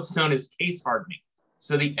what's known as case hardening.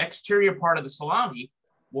 So the exterior part of the salami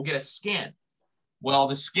will get a skin. Well,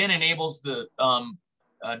 the skin enables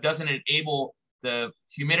doesn't enable the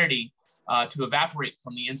humidity to evaporate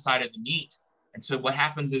from the inside of the meat. And so what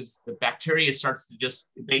happens is the bacteria starts to just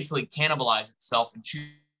basically cannibalize itself and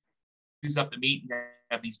chews up the meat, and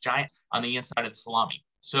have these giant on the inside of the salami.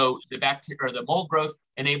 So the bacteria or the mold growth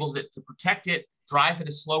enables it to protect it, dries at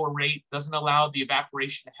a slower rate, doesn't allow the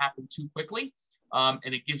evaporation to happen too quickly.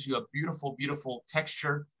 And it gives you a beautiful, beautiful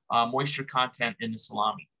texture, moisture content in the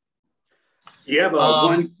salami. You have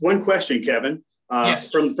one question, Kevin. Yes.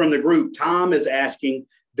 From the group, Tom is asking,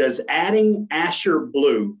 does adding Asher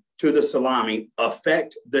Blue to the salami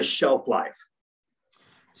affect the shelf life?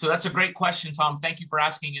 So that's a great question, Tom. Thank you for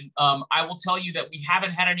asking. And I will tell you that we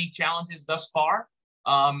haven't had any challenges thus far.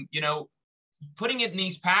 Putting it in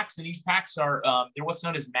these packs, and these packs are, they're what's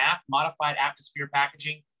known as MAP, Modified Atmosphere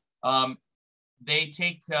Packaging. They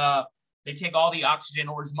take all the oxygen,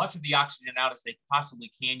 or as much of the oxygen out as they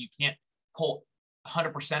possibly can. You can't pull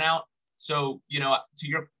 100% out. So, to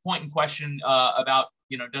your point in question about,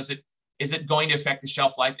 is it going to affect the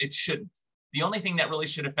shelf life? It shouldn't. The only thing that really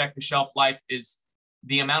should affect the shelf life is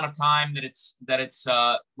the amount of time that it's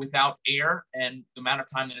without air, and the amount of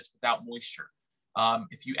time that it's without moisture.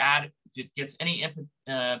 If it gets any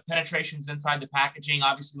penetrations inside the packaging,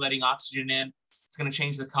 obviously letting oxygen in, it's going to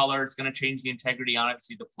change the color, it's going to change the integrity,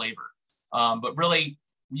 obviously the flavor. But really,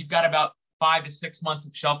 we've got about 5 to 6 months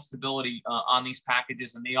of shelf stability on these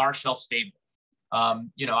packages, and they are shelf stable.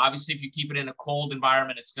 Obviously, if you keep it in a cold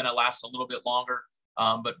environment, it's going to last a little bit longer.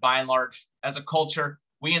 But by and large, as a culture,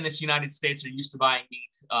 we in this United States are used to buying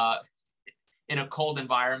meat in a cold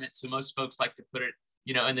environment. So most folks like to put it,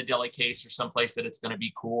 in the deli case or someplace that it's going to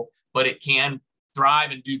be cool, but it can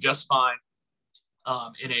thrive and do just fine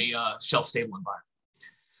in a shelf-stable environment.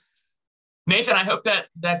 Nathan, I hope that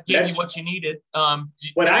gave you what you needed. Am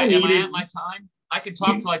I at my time? I could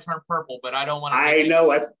talk till I turn purple, but I don't want to. I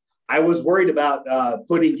know. I was worried about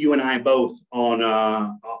putting you and I both on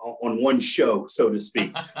one show, so to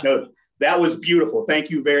speak. No, that was beautiful. Thank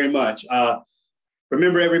you very much.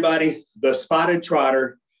 Remember, everybody, the Spotted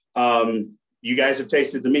Trotter. You guys have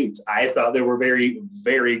tasted the meats. I thought they were very,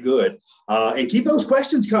 very good. And keep those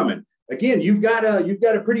questions coming. Again, you've got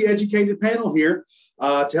a pretty educated panel here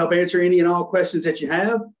to help answer any and all questions that you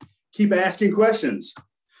have. Keep asking questions.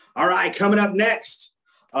 All right, coming up next,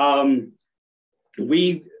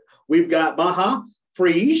 we've got Maha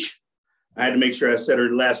Frege. I had to make sure I said her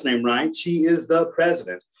last name right. She is the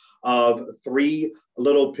president of Three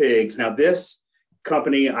Little Pigs. Now, this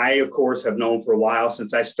company I, of course, have known for a while,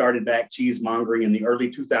 since I started back cheesemongering in the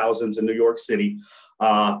early 2000s in New York City.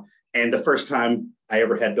 And the first time I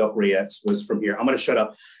ever had duck rillettes was from here. I'm going to shut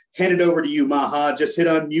up. Hand it over to you, Maha. Just hit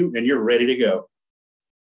unmute and you're ready to go.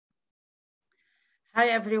 Hi,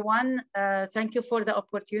 everyone. Thank you for the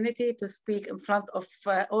opportunity to speak in front of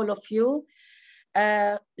all of you.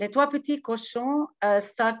 Les Trois Petits Cochons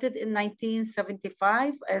started in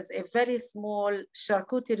 1975 as a very small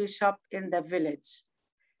charcuterie shop in the village.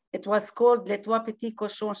 It was called Les Trois Petits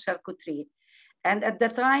Cochons Charcuterie. And at the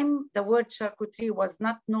time, the word charcuterie was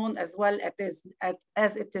not known as well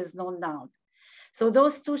as it is known now. So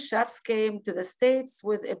those two chefs came to the States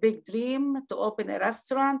with a big dream to open a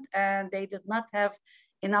restaurant, and they did not have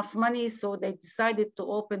enough money, so they decided to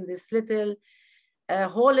open this little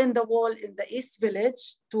hole in the wall in the East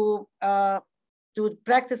Village to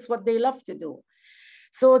practice what they love to do.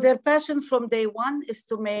 So their passion from day one is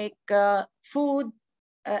to make food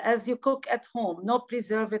as you cook at home, no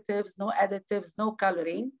preservatives, no additives, no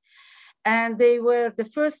coloring. And they were, the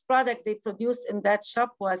first product they produced in that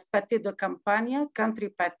shop was pâté de campagne, country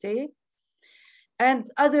pâté, and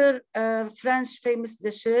other French famous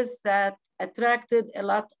dishes that attracted a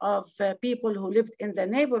lot of people who lived in the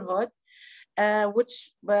neighborhood,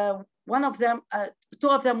 which one of them, two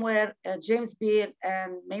of them were James Beard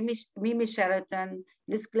and Mimi Sheraton,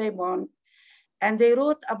 Liz Claiborne, and they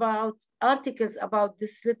wrote about articles about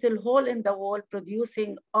this little hole in the wall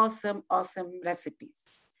producing awesome, awesome recipes,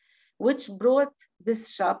 which brought this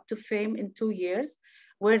shop to fame in 2 years,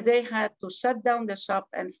 where they had to shut down the shop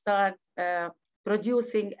and start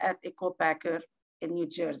producing at a co-packer in New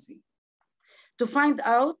Jersey. To find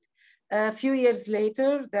out a few years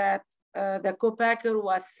later that the co-packer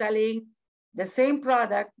was selling the same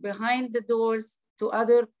product behind the doors to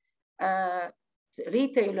other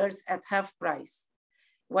retailers at half price.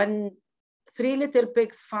 When Three Little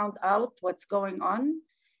Pigs found out what's going on,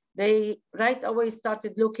 they right away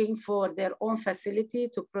started looking for their own facility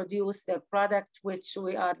to produce their product, which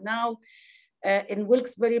we are now in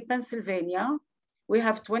Wilkes-Barre, Pennsylvania. We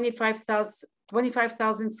have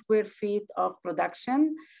 25,000 square feet of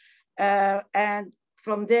production. And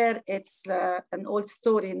from there, it's an old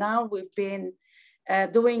story now. We've been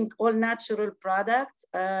doing all natural product.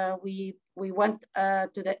 We went to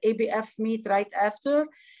the ABF meat right after.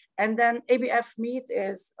 And then ABF meat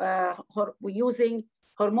is, we're using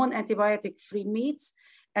hormone antibiotic-free meats.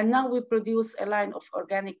 And now we produce a line of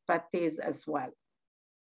organic pâtés as well.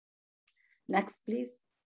 Next, please.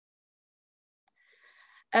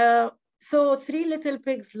 So Three Little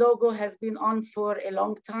Pigs logo has been on for a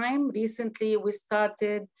long time. Recently, we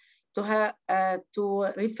started to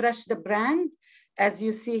refresh the brand, as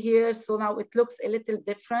you see here. So now it looks a little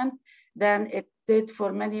different than it did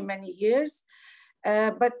for many, many years.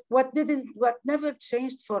 But what never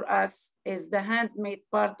changed for us is the handmade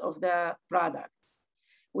part of the product.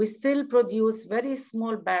 We still produce very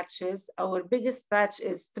small batches. Our biggest batch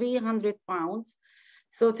is 300 pounds.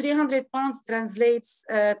 So 300 pounds translates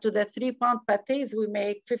to the 3-pound pâtés, we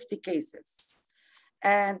make 50 cases.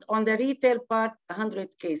 And on the retail part,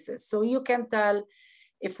 100 cases. So you can tell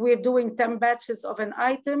if we're doing 10 batches of an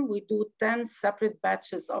item, we do 10 separate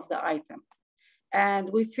batches of the item. And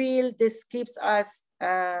we feel this keeps us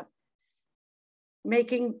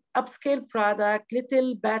making upscale product,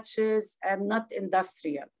 little batches, and not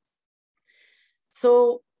industrial.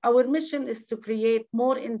 So our mission is to create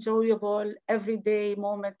more enjoyable, everyday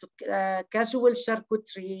moment, casual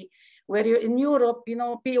charcuterie, where you're in Europe, you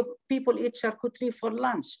know, people eat charcuterie for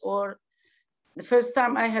lunch. Or the first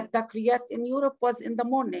time I had duck rillette in Europe was in the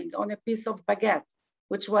morning on a piece of baguette,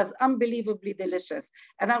 which was unbelievably delicious.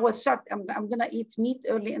 And I was shocked, I'm gonna eat meat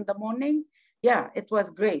early in the morning. Yeah, it was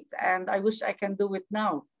great. And I wish I can do it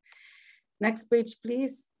now. Next page,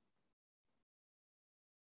 please.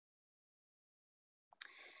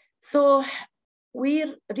 So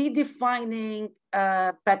we're redefining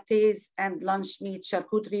pâtés and lunch meat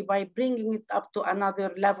charcuterie by bringing it up to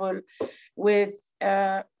another level with,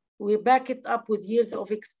 we back it up with years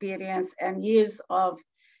of experience and years of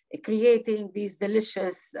creating these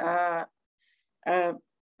delicious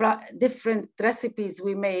different recipes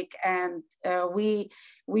we make. And we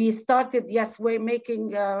started, yes, we're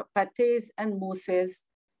making pâtés and mousses.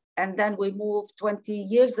 And then we moved 20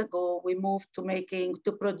 years ago, we moved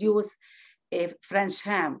to produce a French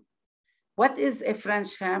ham. What is a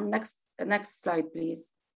French ham? Next slide,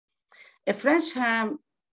 please. A French ham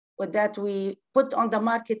that we put on the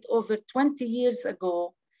market over 20 years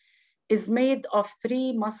ago is made of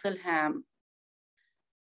 3 muscle ham.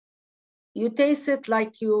 You taste it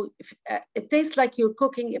like it tastes like you're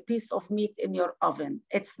cooking a piece of meat in your oven.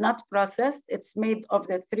 It's not processed, it's made of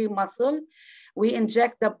the 3 muscle. We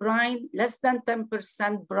inject the brine, less than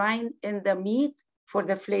 10% brine in the meat for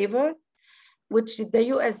the flavor, which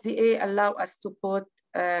the USDA allow us to put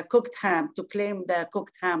cooked ham, to claim the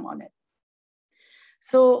cooked ham on it.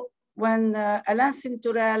 So when Alain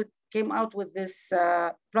Cinturel came out with this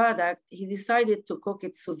product, he decided to cook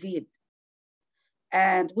it sous vide.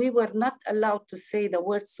 And we were not allowed to say the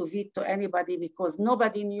word sous vide to anybody because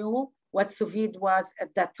nobody knew what sous vide was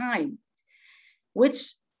at that time,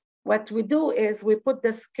 which What we do is we put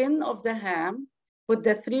the skin of the ham, put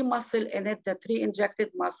the 3 muscle in it, the 3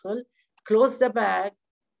 injected muscle, close the bag,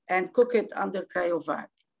 and cook it under cryovac,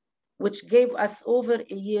 which gave us over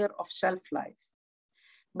a year of shelf life.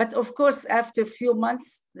 But of course, after a few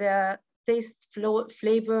months, the taste,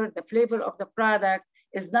 flavor, the flavor of the product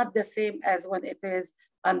is not the same as when it is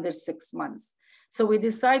under 6 months. So we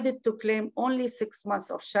decided to claim only 6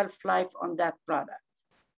 months of shelf life on that product.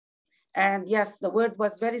 And yes, the word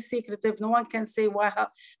was very secretive. No one can say, wow,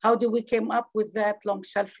 how do we came up with that long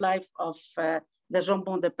shelf life of the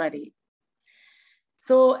jambon de Paris?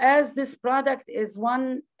 So as this product is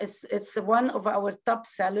it's one of our top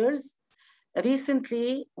sellers,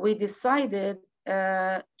 recently we decided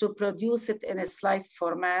to produce it in a sliced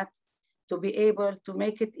format to be able to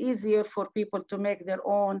make it easier for people to make their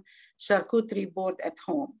own charcuterie board at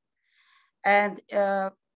home. And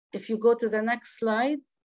if you go to the next slide.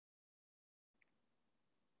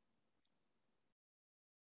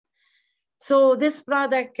 So this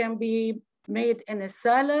product can be made in a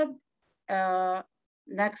salad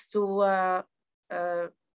next to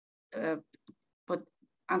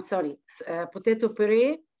potato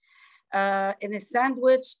puree, in a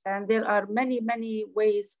sandwich, and there are many, many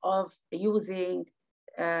ways of using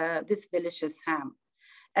this delicious ham.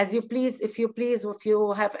 If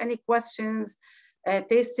you have any questions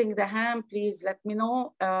tasting the ham, please let me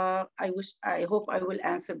know. I hope I will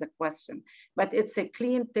answer the question. But it's a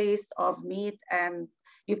clean taste of meat, and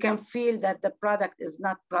you can feel that the product is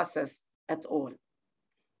not processed at all.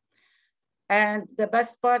 And the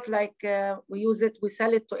best part, we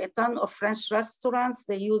sell it to a ton of French restaurants.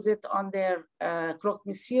 They use it on their croque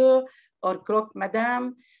monsieur or croque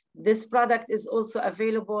madame. This product is also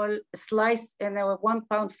available sliced in a 1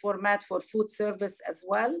 pound format for food service as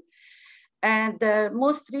well. And the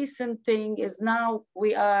most recent thing is now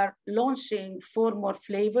we are launching 4 more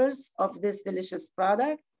flavors of this delicious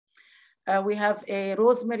product. We have a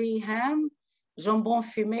rosemary ham, jambon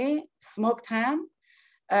fumé, smoked ham,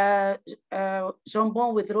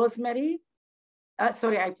 jambon with rosemary.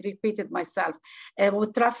 Sorry, I repeated myself.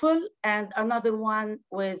 With truffle, and another one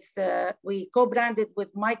with, we co-branded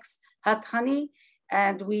with Mike's Hot Honey,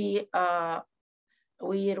 and we're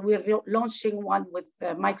launching one with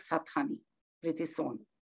Mike's Hot Honey pretty soon.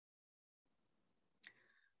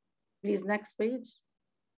 Please, next page.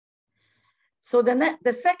 So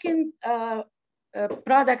the second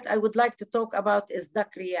product I would like to talk about is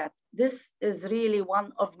duck rillette. This is really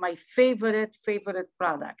one of my favorite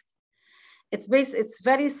products. It's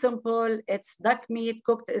very simple. It's duck meat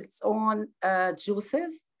cooked its own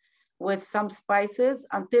juices with some spices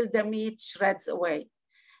until the meat shreds away.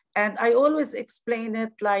 And I always explain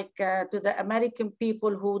it to the American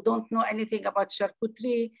people who don't know anything about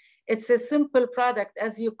charcuterie. It's a simple product.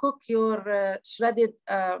 As you cook your shredded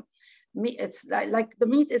meat, it's like the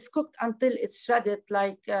meat is cooked until it's shredded,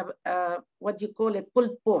 what you call it,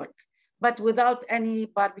 pulled pork, but without any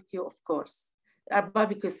barbecue, of course,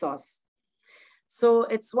 barbecue sauce. So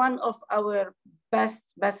it's one of our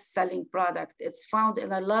best-selling product. It's found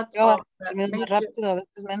in a lot of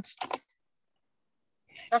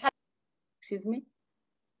excuse me.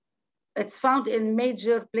 It's found in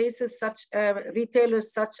major places,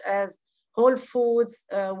 retailers such as Whole Foods,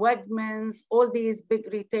 Wegmans, all these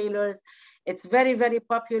big retailers. It's very, very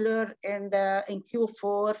popular in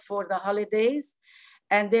Q4 for the holidays.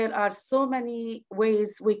 And there are so many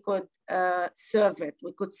ways we could serve it.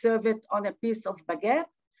 We could serve it on a piece of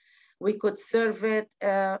baguette. We could serve it,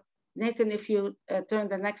 Nathan, if you turn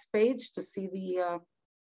the next page to see the,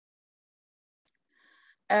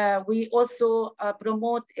 we also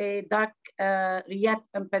promote a duck rillette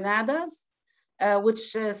empanadas,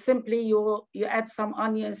 which simply you add some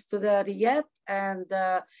onions to the rillette and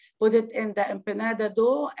put it in the empanada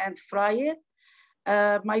dough and fry it.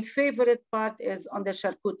 My favorite part is on the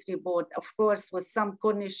charcuterie board, of course, with some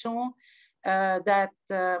cornichon that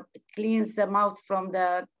cleans the mouth from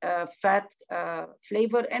the fat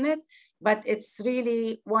flavor in it. But it's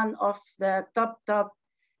really one of the top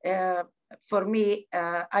for me,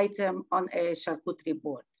 item on a charcuterie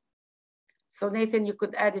board. So Nathan, you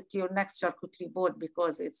could add it to your next charcuterie board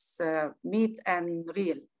because it's meat and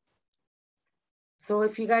real. So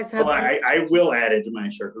if you guys have- I will add it to my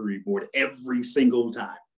charcuterie board every single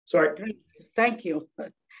time. Sorry. Great. Thank you.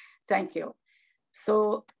 Thank you.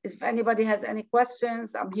 So if anybody has any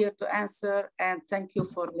questions, I'm here to answer, and thank you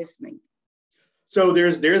for listening. So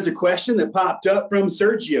there's a question that popped up from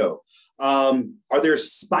Sergio. Are there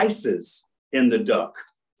spices in the duck?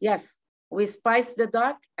 Yes, we spice the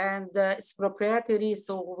duck, and it's proprietary,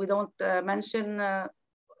 so we don't mention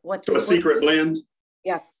what. So a secret blend?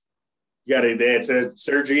 Yes. You got it. It's a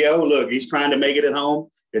Sergio. Look, he's trying to make it at home.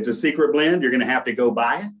 It's a secret blend. You're going to have to go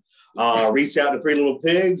buy it. Reach out to Three Little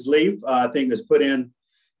Pigs. Leaf, I think, is put in.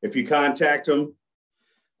 If you contact them,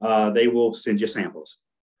 they will send you samples.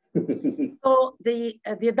 So the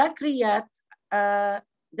duck rillette,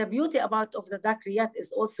 the beauty about of the duck rillette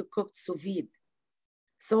is also cooked sous vide.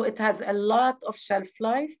 So it has a lot of shelf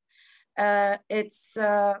life. It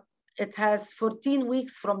has 14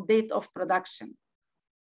 weeks from date of production.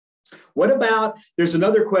 What about, there's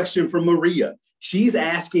another question from Maria. She's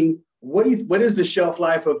asking, what is the shelf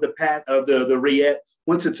life of the rillette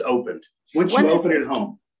once it's opened? Once you open it at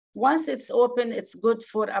home? Once it's open, it's good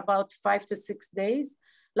for about 5 to 6 days.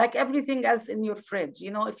 Like everything else in your fridge.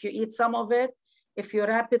 You know, if you eat some of it, if you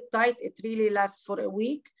wrap it tight, it really lasts for a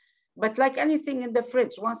week. But like anything in the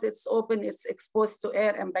fridge, once it's open, it's exposed to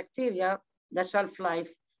air and bacteria, the shelf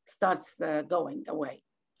life starts going away.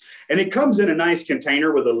 And it comes in a nice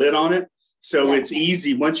container with a lid on it. So it's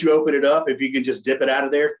easy. Once you open it up, if you can just dip it out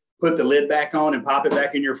of there, put the lid back on and pop it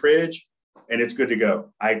back in your fridge, and it's good to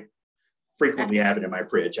go. I frequently have it in my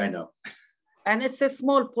fridge, I know. And it's a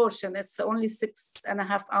small portion. It's only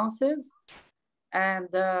 6.5 ounces. And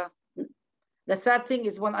the sad thing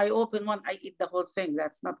is when I open one, I eat the whole thing.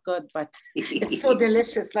 That's not good, but it's so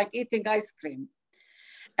delicious, like eating ice cream.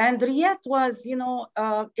 And rillette was, you know,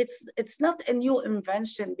 it's not a new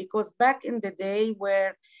invention, because back in the day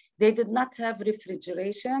where they did not have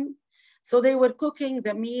refrigeration, so they were cooking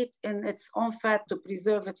the meat in its own fat to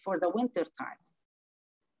preserve it for the winter time.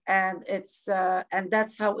 And and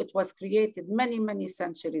that's how it was created many, many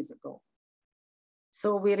centuries ago.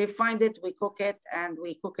 So we refined it, we cook it, and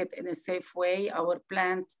we cook it in a safe way. Our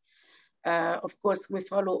plant, of course, we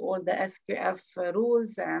follow all the SQF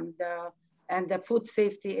rules, and the food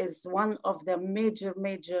safety is one of the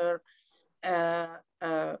major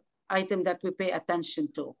item that we pay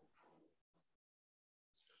attention to.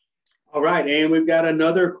 All right, and we've got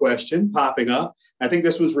another question popping up. I think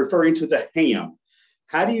this was referring to the ham.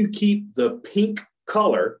 How do you keep the pink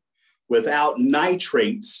color without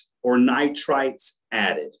nitrates or nitrites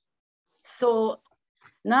added? So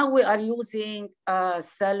now we are using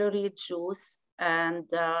celery juice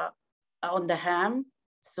and on the ham.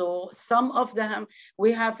 So some of the ham,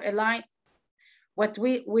 we have a line,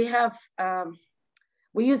 we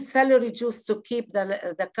use celery juice to keep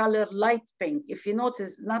the color light pink. If you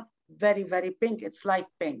notice, not very, very pink, it's light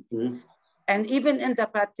pink. Mm-hmm. And even in the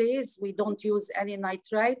pâtés, we don't use any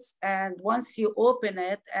nitrites. And once you open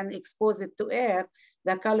it and expose it to air,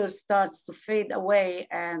 the color starts to fade away.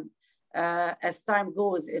 And as time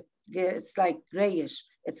goes, it's like grayish.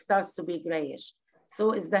 It starts to be grayish.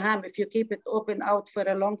 So is the ham. If you keep it open out for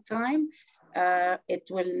a long time, it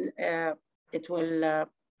will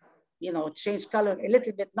you know, change color a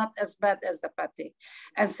little bit, not as bad as the pâté.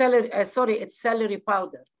 And it's celery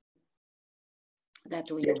powder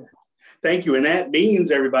that we use. Thank you. And that means,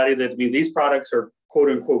 everybody, that these products are quote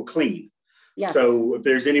unquote clean. Yes. So if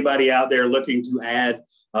there's anybody out there looking to add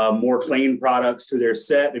more clean products to their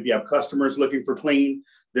set, if you have customers looking for clean,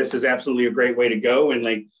 this is absolutely a great way to go.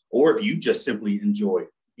 And or if you just simply enjoy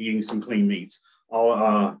eating some clean meats,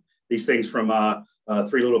 all these things from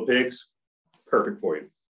Three Little Pigs, perfect for you.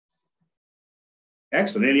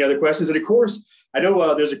 Excellent. Any other questions? And of course, I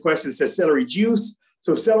know there's a question that says celery juice.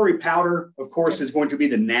 So celery powder, of course, is going to be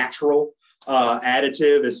the natural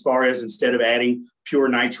additive, as far as instead of adding pure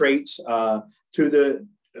nitrates to the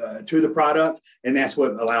product, and that's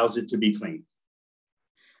what allows it to be clean.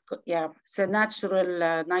 Yeah, it's a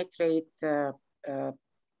natural nitrate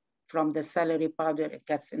from the celery powder. It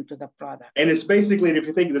gets into the product, and it's basically, if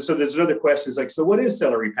you think of this, so there's another question. It's like, so what is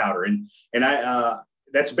celery powder? And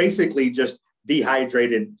that's basically just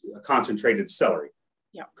dehydrated, concentrated celery.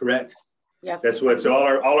 Yeah, correct. Yes. That's what, so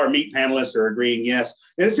all our meat panelists are agreeing yes.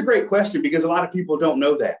 And it's a great question, because a lot of people don't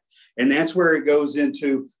know that. And that's where it goes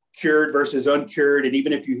into cured versus uncured. And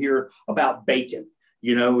even if you hear about bacon,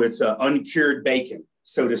 you know, it's uncured bacon,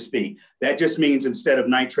 so to speak. That just means instead of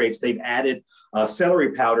nitrates, they've added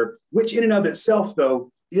celery powder, which in and of itself,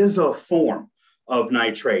 though, is a form of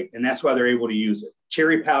nitrate. And that's why they're able to use it.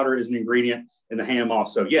 Cherry powder is an ingredient in the ham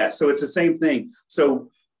also. Yeah, so it's the same thing. So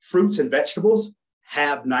fruits and vegetables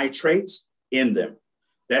have nitrates in them.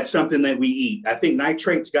 That's something that we eat. I think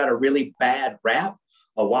nitrates got a really bad rap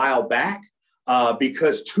a while back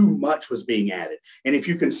because too much was being added. And if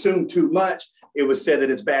you consume too much, it was said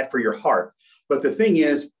that it's bad for your heart. But the thing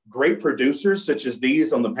is, great producers such as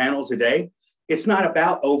these on the panel today, it's not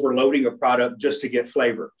about overloading a product just to get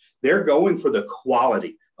flavor. They're going for the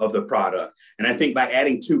quality of the product. And I think by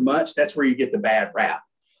adding too much, that's where you get the bad rap.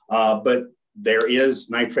 But there is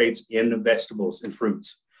nitrates in the vegetables and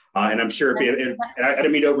fruits. And I'm sure, and I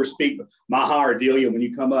didn't mean to overspeak, but Maha or Delia, when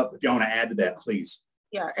you come up, if you want to add to that, please.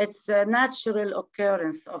 Yeah, it's a natural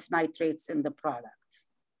occurrence of nitrates in the product.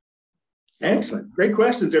 Excellent. Great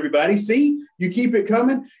questions, everybody. See, you keep it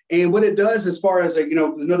coming. And what it does as far as,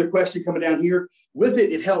 another question coming down here, with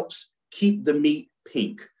it, it helps keep the meat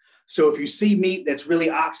pink. So if you see meat that's really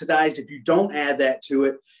oxidized, if you don't add that to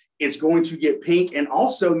it, it's going to get pink. And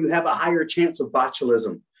also you have a higher chance of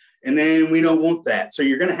botulism. And then we don't want that. So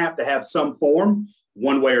you're going to have some form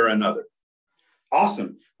one way or another.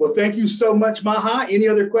 Awesome. Well, thank you so much, Maha. Any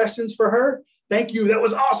other questions for her? Thank you. That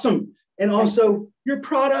was awesome. And also, your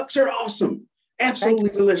products are awesome.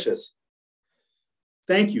 Absolutely delicious.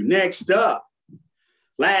 Thank you. Next up,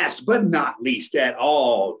 last but not least at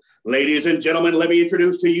all, ladies and gentlemen, let me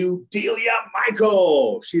introduce to you Delia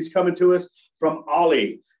Michael. She's coming to us from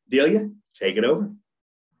Ollie. Delia, take it over.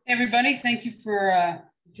 Hey, everybody. Thank you for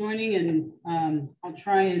joining, and I'll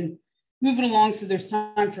try and move it along so there's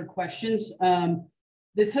time for questions.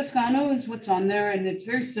 The Toscano is what's on there, and it's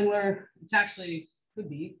very similar. It's actually could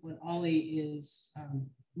be what Ollie is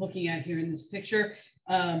looking at here in this picture.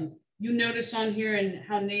 You notice on here and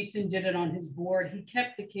how Nathan did it on his board, he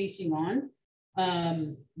kept the casing on.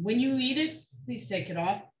 When you eat it, please take it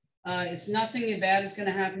off. It's nothing bad is going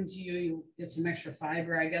to happen to you. You'll get some extra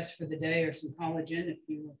fiber, I guess, for the day, or some collagen if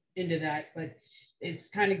you're into that, but it's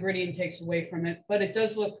kind of gritty and takes away from it. But it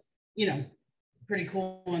does look, pretty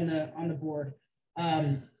cool on the board.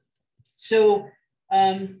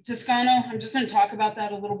 Toscano, I'm just going to talk about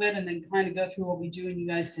that a little bit and then kind of go through what we do, and you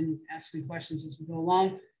guys can ask me questions as we go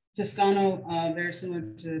along. Toscano, very similar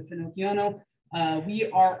to Finocchiano. We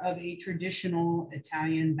are of a traditional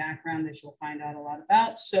Italian background that you'll find out a lot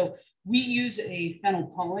about. So we use a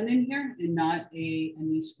fennel pollen in here and not a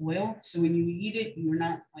anise oil. So when you eat it, you're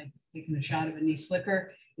not like taking a shot of anise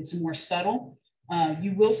liquor. It's more subtle.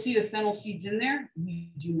 You will see the fennel seeds in there.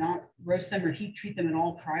 We do not roast them or heat treat them at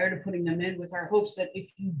all prior to putting them in, with our hopes that if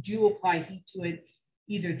you do apply heat to it,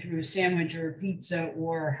 either through a sandwich or a pizza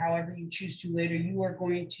or however you choose to later, you are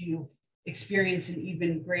going to experience an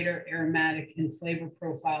even greater aromatic and flavor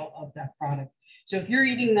profile of that product. So if you're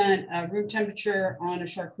eating that room temperature on a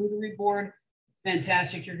charcuterie board,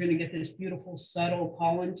 fantastic. You're going to get this beautiful, subtle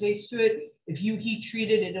pollen taste to it. If you heat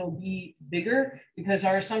treat it, it'll be bigger, because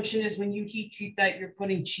our assumption is when you heat treat that, you're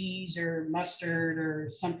putting cheese or mustard or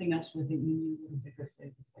something else with it. You need a bigger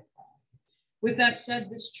flavor profile. With that said,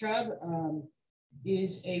 this chub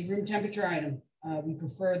is a room temperature item. We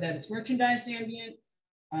prefer that it's merchandised ambient.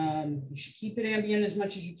 You should keep it ambient as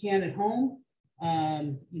much as you can at home.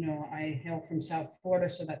 I hail from South Florida,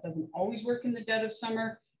 so that doesn't always work in the dead of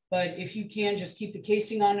summer. But if you can, just keep the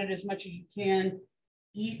casing on it as much as you can.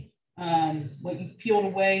 Eat what you've peeled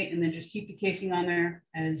away, and then just keep the casing on there.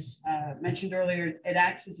 As mentioned earlier, it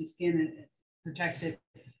acts as a skin and it protects it.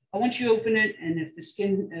 Once you open it, and if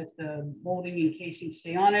the molding and casing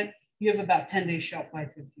stay on it, you have about 10 days shelf life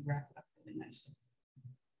if you wrap it up really nicely.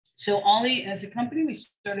 So Ollie, as a company, we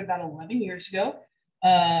started about 11 years ago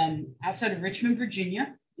outside of Richmond,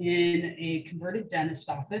 Virginia, in a converted dentist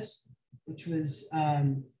office, which was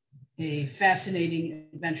a fascinating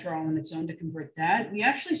adventure all on its own to convert that. We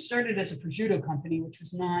actually started as a prosciutto company, which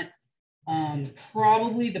was not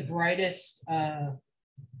probably the brightest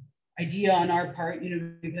idea on our part,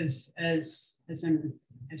 because as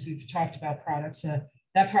we've talked about products,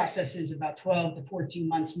 that process is about 12 to 14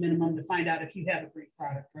 months minimum to find out if you have a great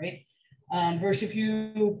product, right? Versus if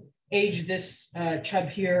you age this chub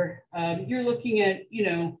here, you're looking at,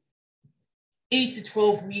 8 to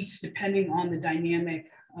 12 weeks, depending on the dynamic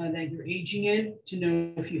that you're aging in, to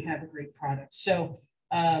know if you have a great product. So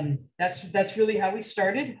that's really how we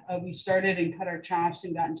started. We started and cut our chops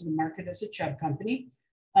and got into the market as a chub company.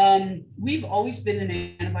 We've always been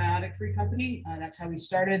an antibiotic-free company. That's how we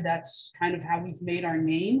started. That's kind of how we've made our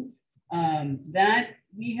name. That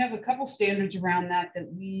we have a couple standards around that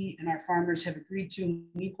we and our farmers have agreed to, and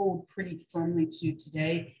we hold pretty firmly to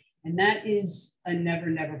today. And that is a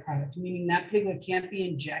never product, meaning that piglet can't be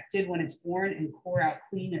injected when it's born and core out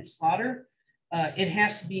clean at slaughter. It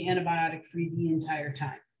has to be antibiotic-free the entire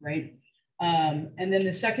time, right? And then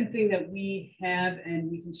the second thing that we have and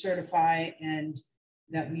we can certify, and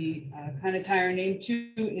that we kind of tie our name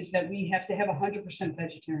to, is that we have to have 100%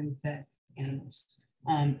 vegetarian fed animals.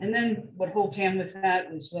 And then what holds hand with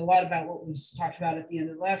that is a lot about what was talked about at the end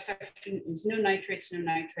of the last section is no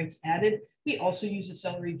nitrates added. We also use a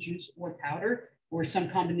celery juice or powder or some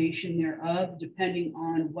combination thereof, depending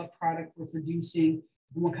on what product we're producing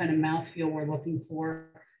and what kind of mouthfeel we're looking for.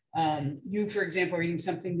 You, for example, are eating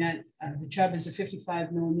something that the chub is a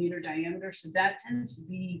 55 millimeter diameter. So that tends to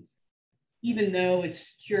be even though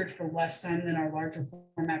it's cured for less time than our larger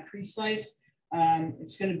format pre-slice,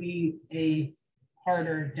 it's going to be a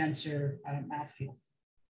harder, denser mouthfeel.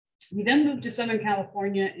 We then moved to Southern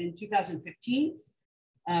California in 2015.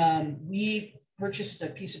 We purchased a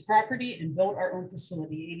piece of property and built our own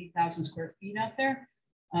facility, 80,000 square feet out there.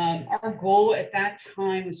 Our goal at that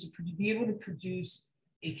time was to be able to produce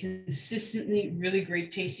a consistently really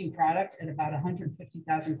great tasting product at about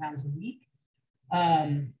 150,000 pounds a week.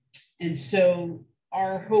 And so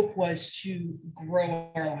our hope was to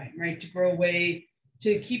grow our line, right? To grow away,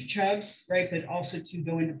 to keep chubs, right? But also to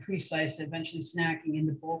go into pre-slice, eventually snacking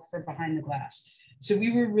into bulk for behind the glass. So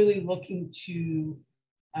we were really looking to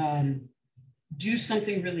do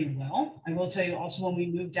something really well. I will tell you also, when we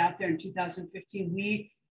moved out there in 2015,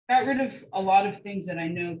 we got rid of a lot of things that I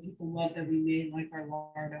know people love that we made, like our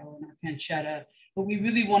lardo and our pancetta, but we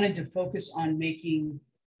really wanted to focus on making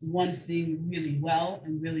one thing really well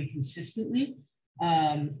and really consistently.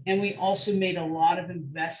 And we also made a lot of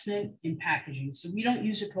investment in packaging. So we don't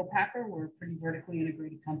use a co-packer. We're a pretty vertically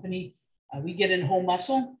integrated company. We get in whole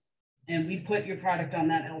muscle and we put your product on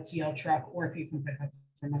that LTL truck, or if you can pick up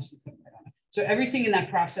from us, we put it right on it. So everything in that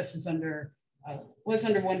process is under, was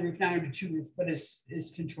under one roof, now under two roof, but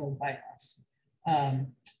is controlled by us.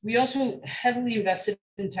 We also heavily invested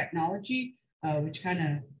in technology, which kind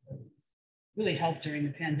of really helped during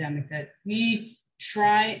the pandemic, that we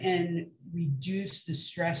try and reduce the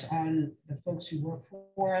stress on the folks who work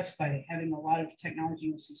for us by having a lot of technology.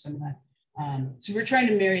 You'll see some of that. So we're trying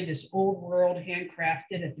to marry this old world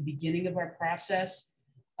handcrafted at the beginning of our process,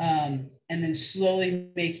 and then slowly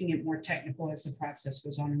making it more technical as the process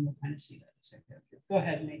goes on, and we'll kind of see that. Go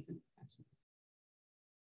ahead, Nathan.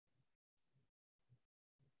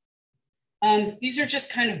 These are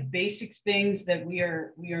just kind of basic things that we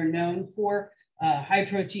are known for. High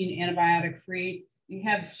protein, antibiotic free. We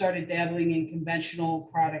have started dabbling in conventional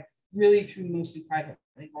product, really through mostly private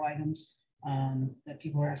label items that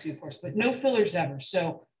people are asking, of course, but no fillers ever.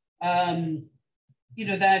 So, you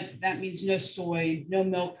know, that means no soy, no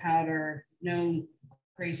milk powder, no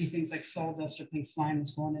crazy things like sawdust or pink slime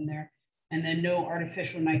is going in there. And then no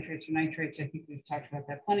artificial nitrates or nitrates. I think we've talked about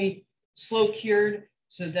that plenty. Slow cured,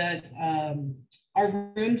 so that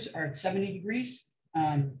our rooms are at 70 degrees.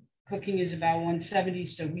 Cooking is about 170,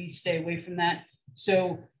 so we stay away from that.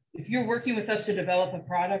 So if you're working with us to develop a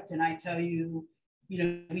product and I tell you, you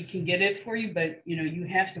know, we can get it for you, but, you know, you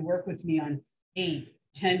have to work with me on 8,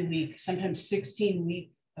 10 week, sometimes 16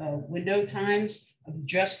 week window times of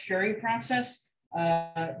just curing process,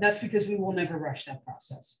 that's because we will never rush that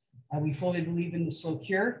process. We fully believe in the slow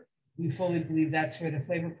cure. We fully believe that's where the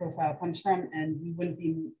flavor profile comes from, and we wouldn't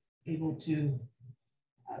be able to,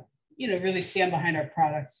 you know, really stand behind our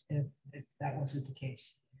product if that wasn't the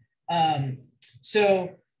case. So,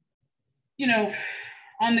 you know,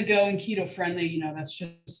 on the go and keto friendly, you know, that's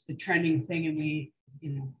just the trending thing, and we,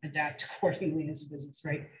 you know, adapt accordingly as a business,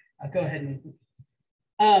 right? Go ahead,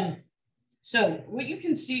 Nathan. So what you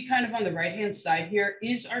can see kind of on the right-hand side here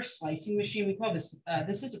is our slicing machine. We call this,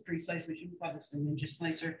 this is a pre-slice machine. We call this the Ninja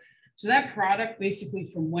Slicer. So that product, basically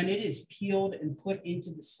from when it is peeled and put into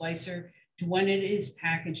the slicer to when it is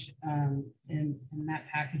packaged in that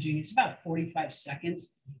packaging, it's about 45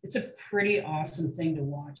 seconds. It's a pretty awesome thing to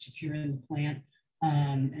watch if you're in the plant.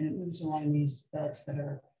 And it moves along these belts that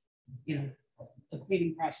are, you know, the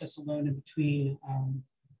cleaning process alone in between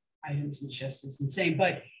items and shifts is insane.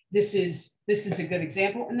 But this is a good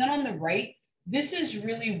example. And then on the right, this is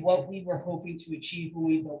really what we were hoping to achieve when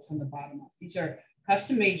we built from the bottom up. These are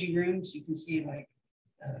custom aging rooms. You can see like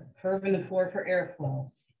a curve in the floor for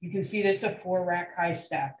airflow. You can see that it's a 4-rack high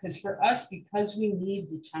stack. Because for us, because we need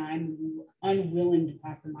the time, we were unwilling to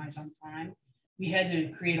compromise on time. We had to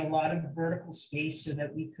create a lot of vertical space so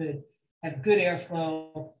that we could have good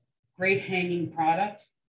airflow, great hanging product,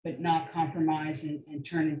 but not compromise and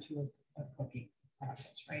turn into a cooking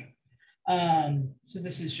process, right? So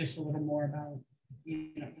this is just a little more about,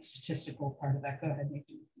 you know, the statistical part of that. Go ahead, make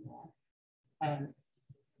it more.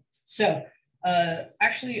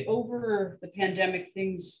 Actually, over the pandemic,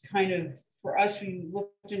 things kind of, for us, we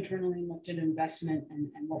looked internally and looked at investment and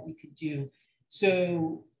what we could do.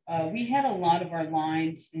 So we had a lot of our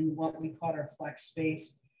lines in what we called our flex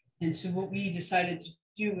space. And so what we decided to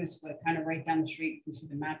do was like kind of right down the street, you can see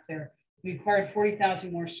the map there. We acquired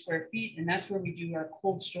 40,000 more square feet, and that's where we do our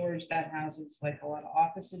cold storage that houses like a lot of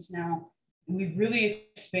offices now. And we've really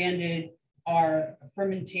expanded our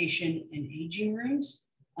fermentation and aging rooms.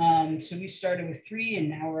 So we started with 3 and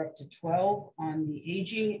now we're up to 12 on the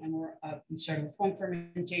aging, and we started with 1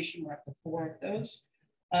 fermentation, we're up to 4 of those.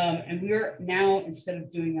 And we're now, instead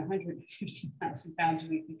of doing 150,000 pounds a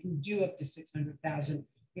week, we can do up to 600,000.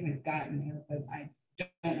 We haven't gotten there, but I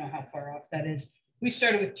don't know how far off that is. We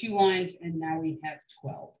started with 2 lines and now we have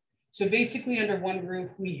 12. So basically under one roof,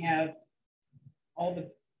 we have all the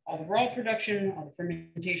raw production, all the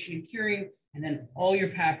fermentation and curing, and then all your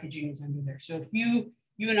packaging is under there. So if you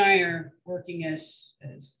and I are working as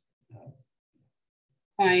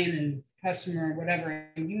client and customer or whatever,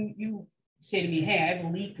 and you say to me, hey, I have a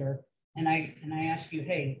leaker, and I ask you,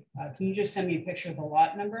 hey, can you just send me a picture of the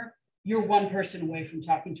lot number? You're one person away from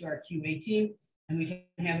talking to our QA team, and we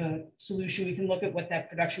can have a solution. We can look at what that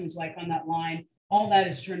production was like on that line. All that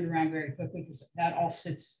is turned around very quickly because that all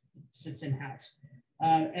sits in-house.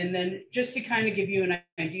 And then just to kind of give you an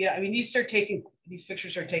idea, I mean, these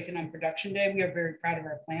pictures are taken on production day. We are very proud of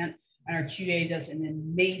our plant, and our QA does an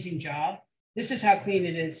amazing job. This is how clean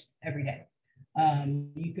it is every day.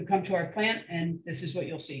 You could come to our plant and this is what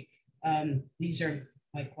you'll see. These are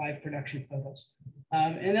like live production photos.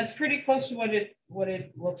 And that's pretty close to what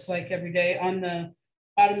it looks like every day. On the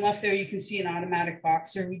bottom left there, you can see an automatic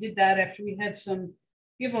boxer. We did that after we have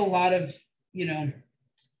a lot of,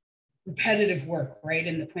 repetitive work, right,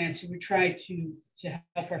 in the plant. So we try to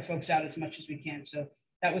help our folks out as much as we can. So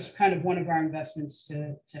that was kind of one of our investments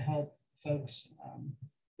to help folks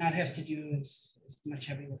not have to do as much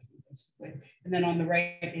heavy lifting, basically. And then on the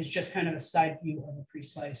right is just kind of a side view of a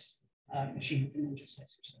pre-slice machine and then just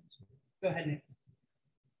slice yourselves. Go ahead, Nick.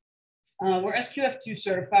 We're SQF2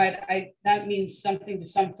 certified. That means something to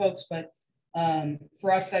some folks, but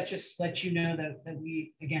for us, that just lets you know that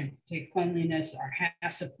we, again, take cleanliness, our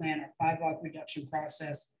HACCP plan, our 5-log reduction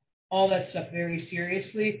process, all that stuff very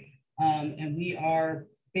seriously. And we are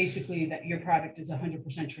basically that your product is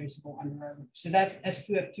 100% traceable under our roof. So that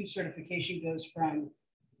SQF2 certification goes from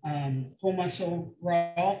whole muscle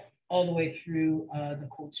raw all the way through the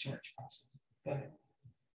cold storage process. Go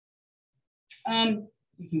ahead.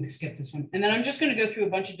 You can skip this one. And then I'm just going to go through a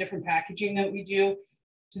bunch of different packaging that we do.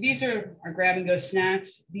 So these are our grab and go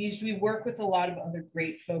snacks. These, we work with a lot of other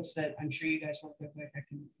great folks that I'm sure you guys work with. Like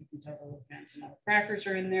you can tell the fans and all the crackers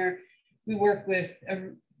are in there. We work with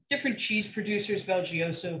different cheese producers,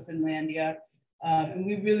 Belgioso, Finlandia. And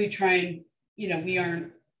we really try and, we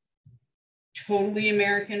aren't totally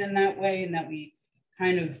American in that way, and that we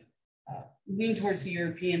kind of lean towards the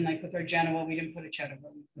European, like with our Genoa, we didn't put a cheddar,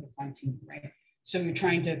 but we put a Fontina, right? So we're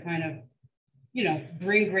trying to kind of,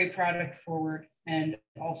 bring great product forward and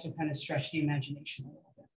also kind of stretch the imagination a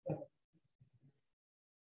little bit.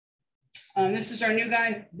 This is our new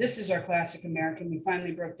guy. This is our classic American. We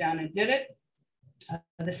finally broke down and did it.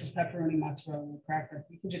 This is pepperoni mozzarella cracker.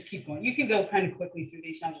 You can just keep going. You can go kind of quickly through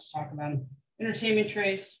these. I'll just talk about them. Entertainment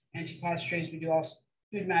trays, anti-pause trays. We do also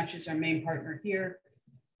Food Matches, our main partner here,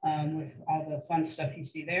 with all the fun stuff you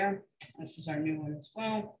see there. This is our new one as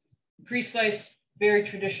well. Pre-slice, very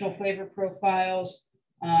traditional flavor profiles,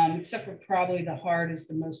 except for probably the heart is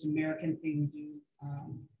the most American thing we do,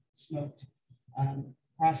 smoked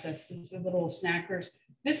processed. These are little snackers.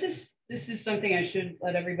 This is something I should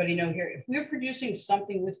let everybody know here. If we're producing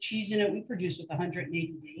something with cheese in it, we produce with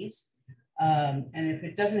 180 days. And if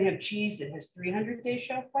it doesn't have cheese, it has 300-day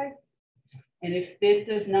shelf life. And if it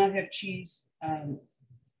does not have cheese,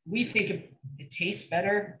 we think it tastes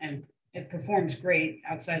better and it performs great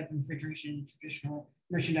outside of refrigeration and traditional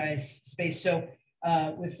merchandise space. So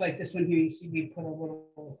with like this one here, you see we put a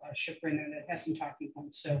little shipper in there that has some talking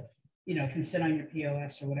points. So, it can sit on your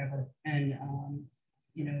POS or whatever. And,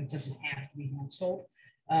 it doesn't have to be hand sold.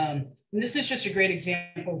 And this is just a great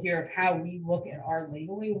example here of how we look at our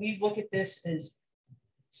labeling. We look at this as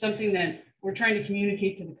something that we're trying to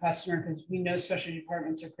communicate to the customer, because we know specialty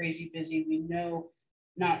departments are crazy busy. We know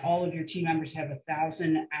not all of your team members have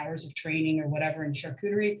 1,000 hours of training or whatever in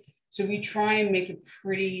charcuterie. So we try and make it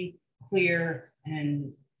pretty clear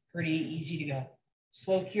and pretty easy to go.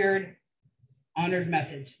 Slow cured, honored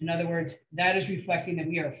methods. In other words, that is reflecting that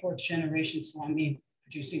we are a 4th generation salami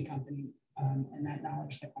producing company, and that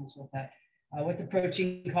knowledge that comes with that. What the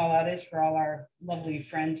protein call out is for all our lovely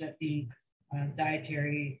friends at the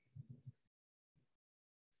dietary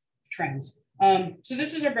trends. So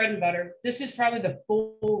this is our bread and butter. This is probably the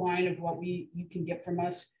full line of what you can get from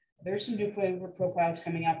us. There's some new flavor profiles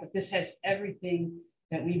coming out, but this has everything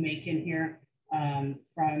that we make in here,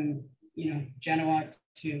 from Genoa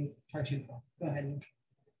to Tartufo. Go ahead.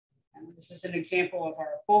 And this is an example of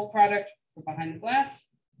our bulk product for behind the glass,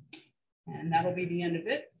 and that'll be the end of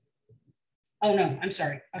it. Oh no, I'm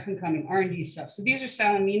sorry, up and coming R&D stuff. So these are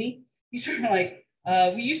salamini. These are like,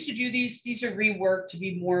 we used to do these. These are reworked to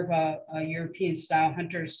be more of a European style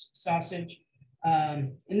hunter's sausage.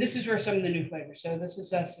 And this is where some of the new flavors. So this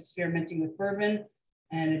is us experimenting with bourbon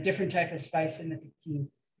and a different type of spice in the tequila.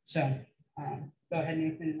 So go ahead,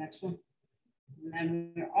 Nathan, the next one.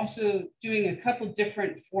 And we're also doing a couple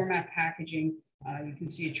different format packaging. You can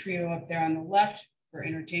see a trio up there on the left for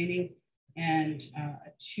entertaining, and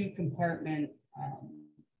a 2-compartment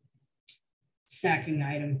snacking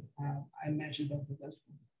item. I imagine both of those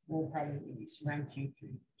will probably release around Q3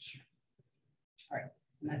 this year. All right,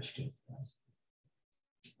 and that should do it for us.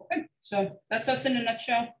 Okay, so that's us in a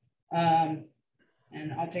nutshell.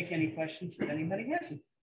 And I'll take any questions if anybody has them.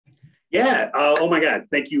 Yeah. Oh my God.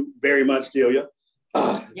 Thank you very much, Delia.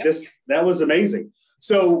 Yep. That was amazing.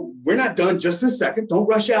 So we're not done just a second. Don't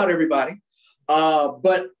rush out, everybody.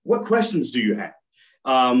 But what questions do you have?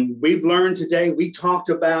 We've learned today, we talked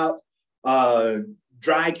about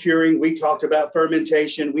dry curing. We talked about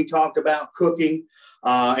fermentation. We talked about cooking.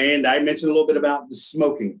 And I mentioned a little bit about the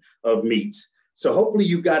smoking of meats. So hopefully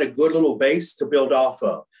you've got a good little base to build off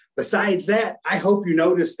of. Besides that, I hope you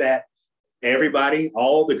noticed that everybody,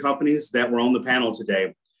 all the companies that were on the panel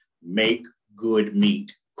today, make good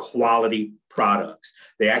meat, quality products.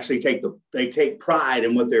 They actually take pride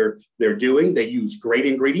in what they're doing. They use great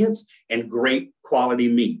ingredients and great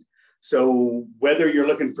quality meat. So whether you're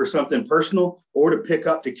looking for something personal or to pick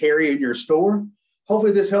up to carry in your store,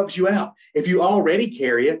 hopefully this helps you out. If you already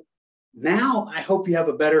carry it, now I hope you have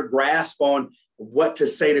a better grasp on what to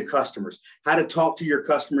say to customers, how to talk to your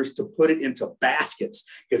customers to put it into baskets,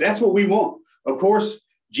 because that's what we want. Of course,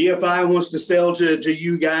 GFI wants to sell to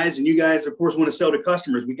you guys, and you guys, of course, want to sell to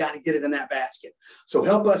customers. We got to get it in that basket. So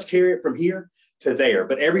help us carry it from here to there.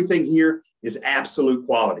 But everything here is absolute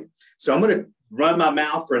quality. So I'm going to run my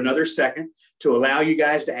mouth for another second to allow you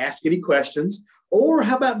guys to ask any questions. Or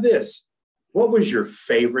how about this? What was your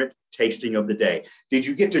favorite tasting of the day? Did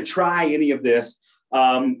you get to try any of this?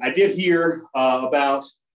 I did hear about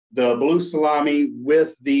the blue salami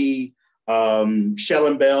with the shell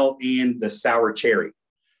and bell and the sour cherry.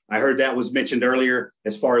 I heard that was mentioned earlier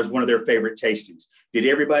as far as one of their favorite tastings. Did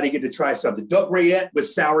everybody get to try something? Duck rayette with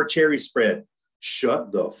sour cherry spread.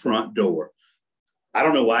 Shut the front door. I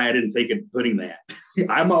don't know why I didn't think of putting that.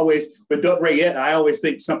 I'm always, with duck rayette, I always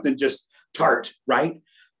think something just tart, right?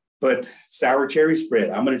 But sour cherry spread,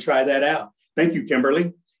 I'm going to try that out. Thank you,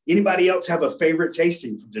 Kimberly. Anybody else have a favorite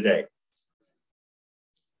tasting from today?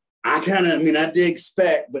 I dig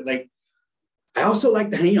speck, but I also like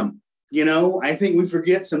the ham. I think we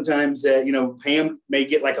forget sometimes that, ham may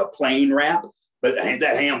get like a plain wrap, but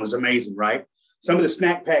that ham was amazing, right? Some of the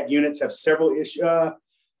snack pack units have several issues. All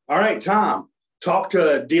right, Tom, talk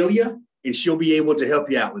to Delia and she'll be able to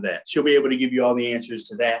help you out with that. She'll be able to give you all the answers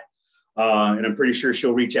to that. And I'm pretty sure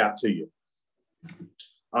she'll reach out to you.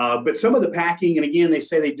 But some of the packing, and again, they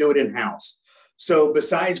say they do it in-house. So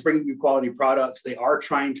besides bringing you quality products, they are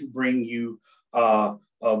trying to bring you a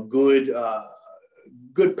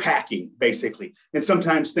good packing, basically. And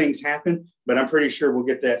sometimes things happen, but I'm pretty sure we'll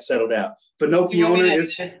get that settled out. Finocchione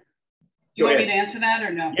is... Do you want me to answer that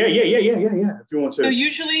or no? Yeah, if you want to. So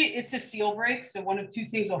usually it's a seal break. So one of two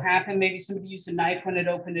things will happen. Maybe somebody used a knife when it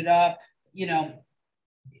opened it up.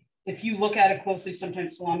 If you look at it closely,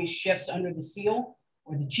 sometimes salami shifts under the seal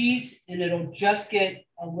or the cheese, and it'll just get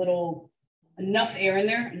enough air in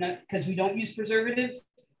there, because we don't use preservatives.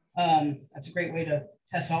 That's a great way to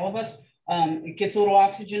test all of us. It gets a little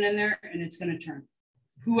oxygen in there and it's going to turn.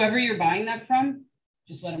 Whoever you're buying that from,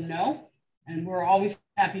 just let them know. And we're always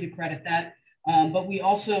happy to credit that. But we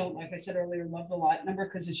also, like I said earlier, love the lot number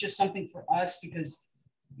because it's just something for us because,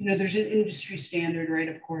 there's an industry standard, right,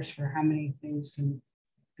 of course, for how many things can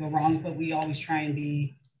go wrong, but we always try and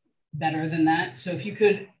be better than that. So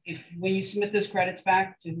when you submit those credits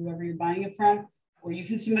back to whoever you're buying it from, or you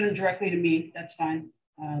can submit them directly to me, that's fine.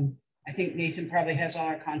 I think Nathan probably has all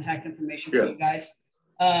our contact information for you guys.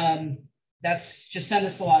 That's just send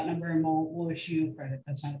us the lot number and we'll issue you credit.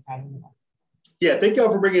 That's not a problem at all. Yeah, thank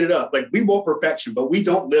y'all for bringing it up. We want perfection, but we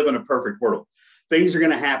don't live in a perfect world. Things are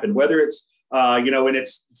going to happen, whether it's, and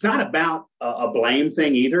it's not about a blame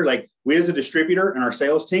thing either. We as a distributor and our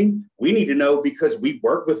sales team, we need to know because we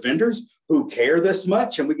work with vendors who care this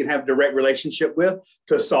much and we can have a direct relationship with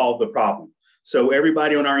to solve the problem. So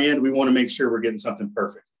everybody on our end, we want to make sure we're getting something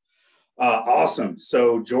perfect. Awesome.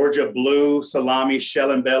 So Georgia blue, salami,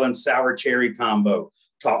 shell and bell, and sour cherry combo.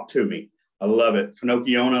 Talk to me. I love it.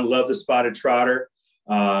 Finocchione, love the spotted trotter.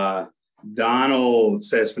 Donald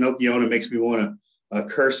says Finocchione makes me want to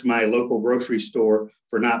curse my local grocery store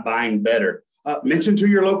for not buying better. Mention to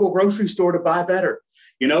your local grocery store to buy better.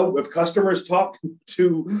 If customers talk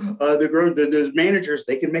to the managers,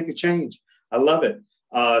 they can make a change. I love it.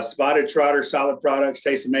 Spotted trotter, solid products,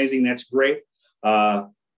 tastes amazing. That's great.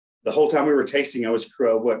 The whole time we were tasting, I was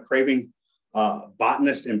craving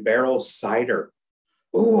Botanist and Barrel cider.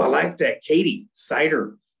 Oh, I like that. Katie,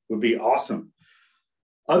 cider would be awesome.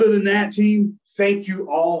 Other than that, team, thank you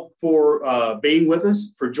all for being with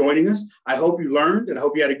us, for joining us. I hope you learned and I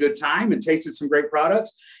hope you had a good time and tasted some great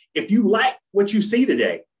products. If you like what you see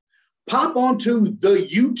today, pop onto the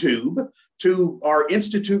YouTube to our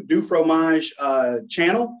Institut du Fromage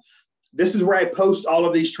channel. This is where I post all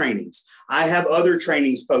of these trainings. I have other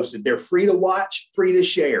trainings posted. They're free to watch, free to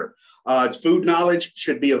share. Food knowledge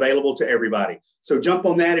should be available to everybody. So jump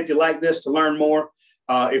on that if you like this to learn more.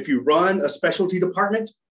 If you run a specialty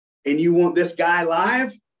department and you want this guy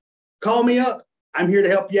live, call me up. I'm here to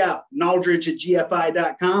help you out.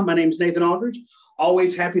 Aldridge@gfi.com. My name is Nathan Aldridge.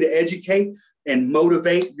 Always happy to educate and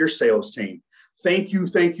motivate your sales team. Thank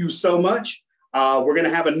you so much. We're going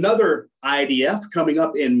to have another IDF coming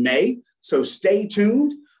up in May, so stay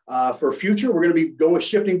tuned for future. We're going to be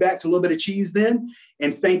shifting back to a little bit of cheese then.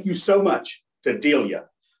 And thank you so much to Delia,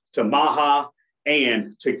 to Maha,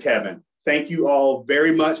 and to Kevin. Thank you all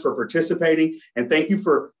very much for participating, and thank you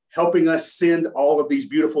for helping us send all of these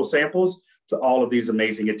beautiful samples to all of these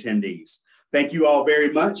amazing attendees. Thank you all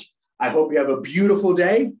very much. I hope you have a beautiful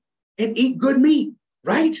day and eat good meat,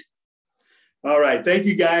 right? All right. Thank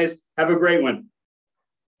you, guys. Have a great one.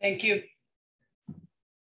 Thank you.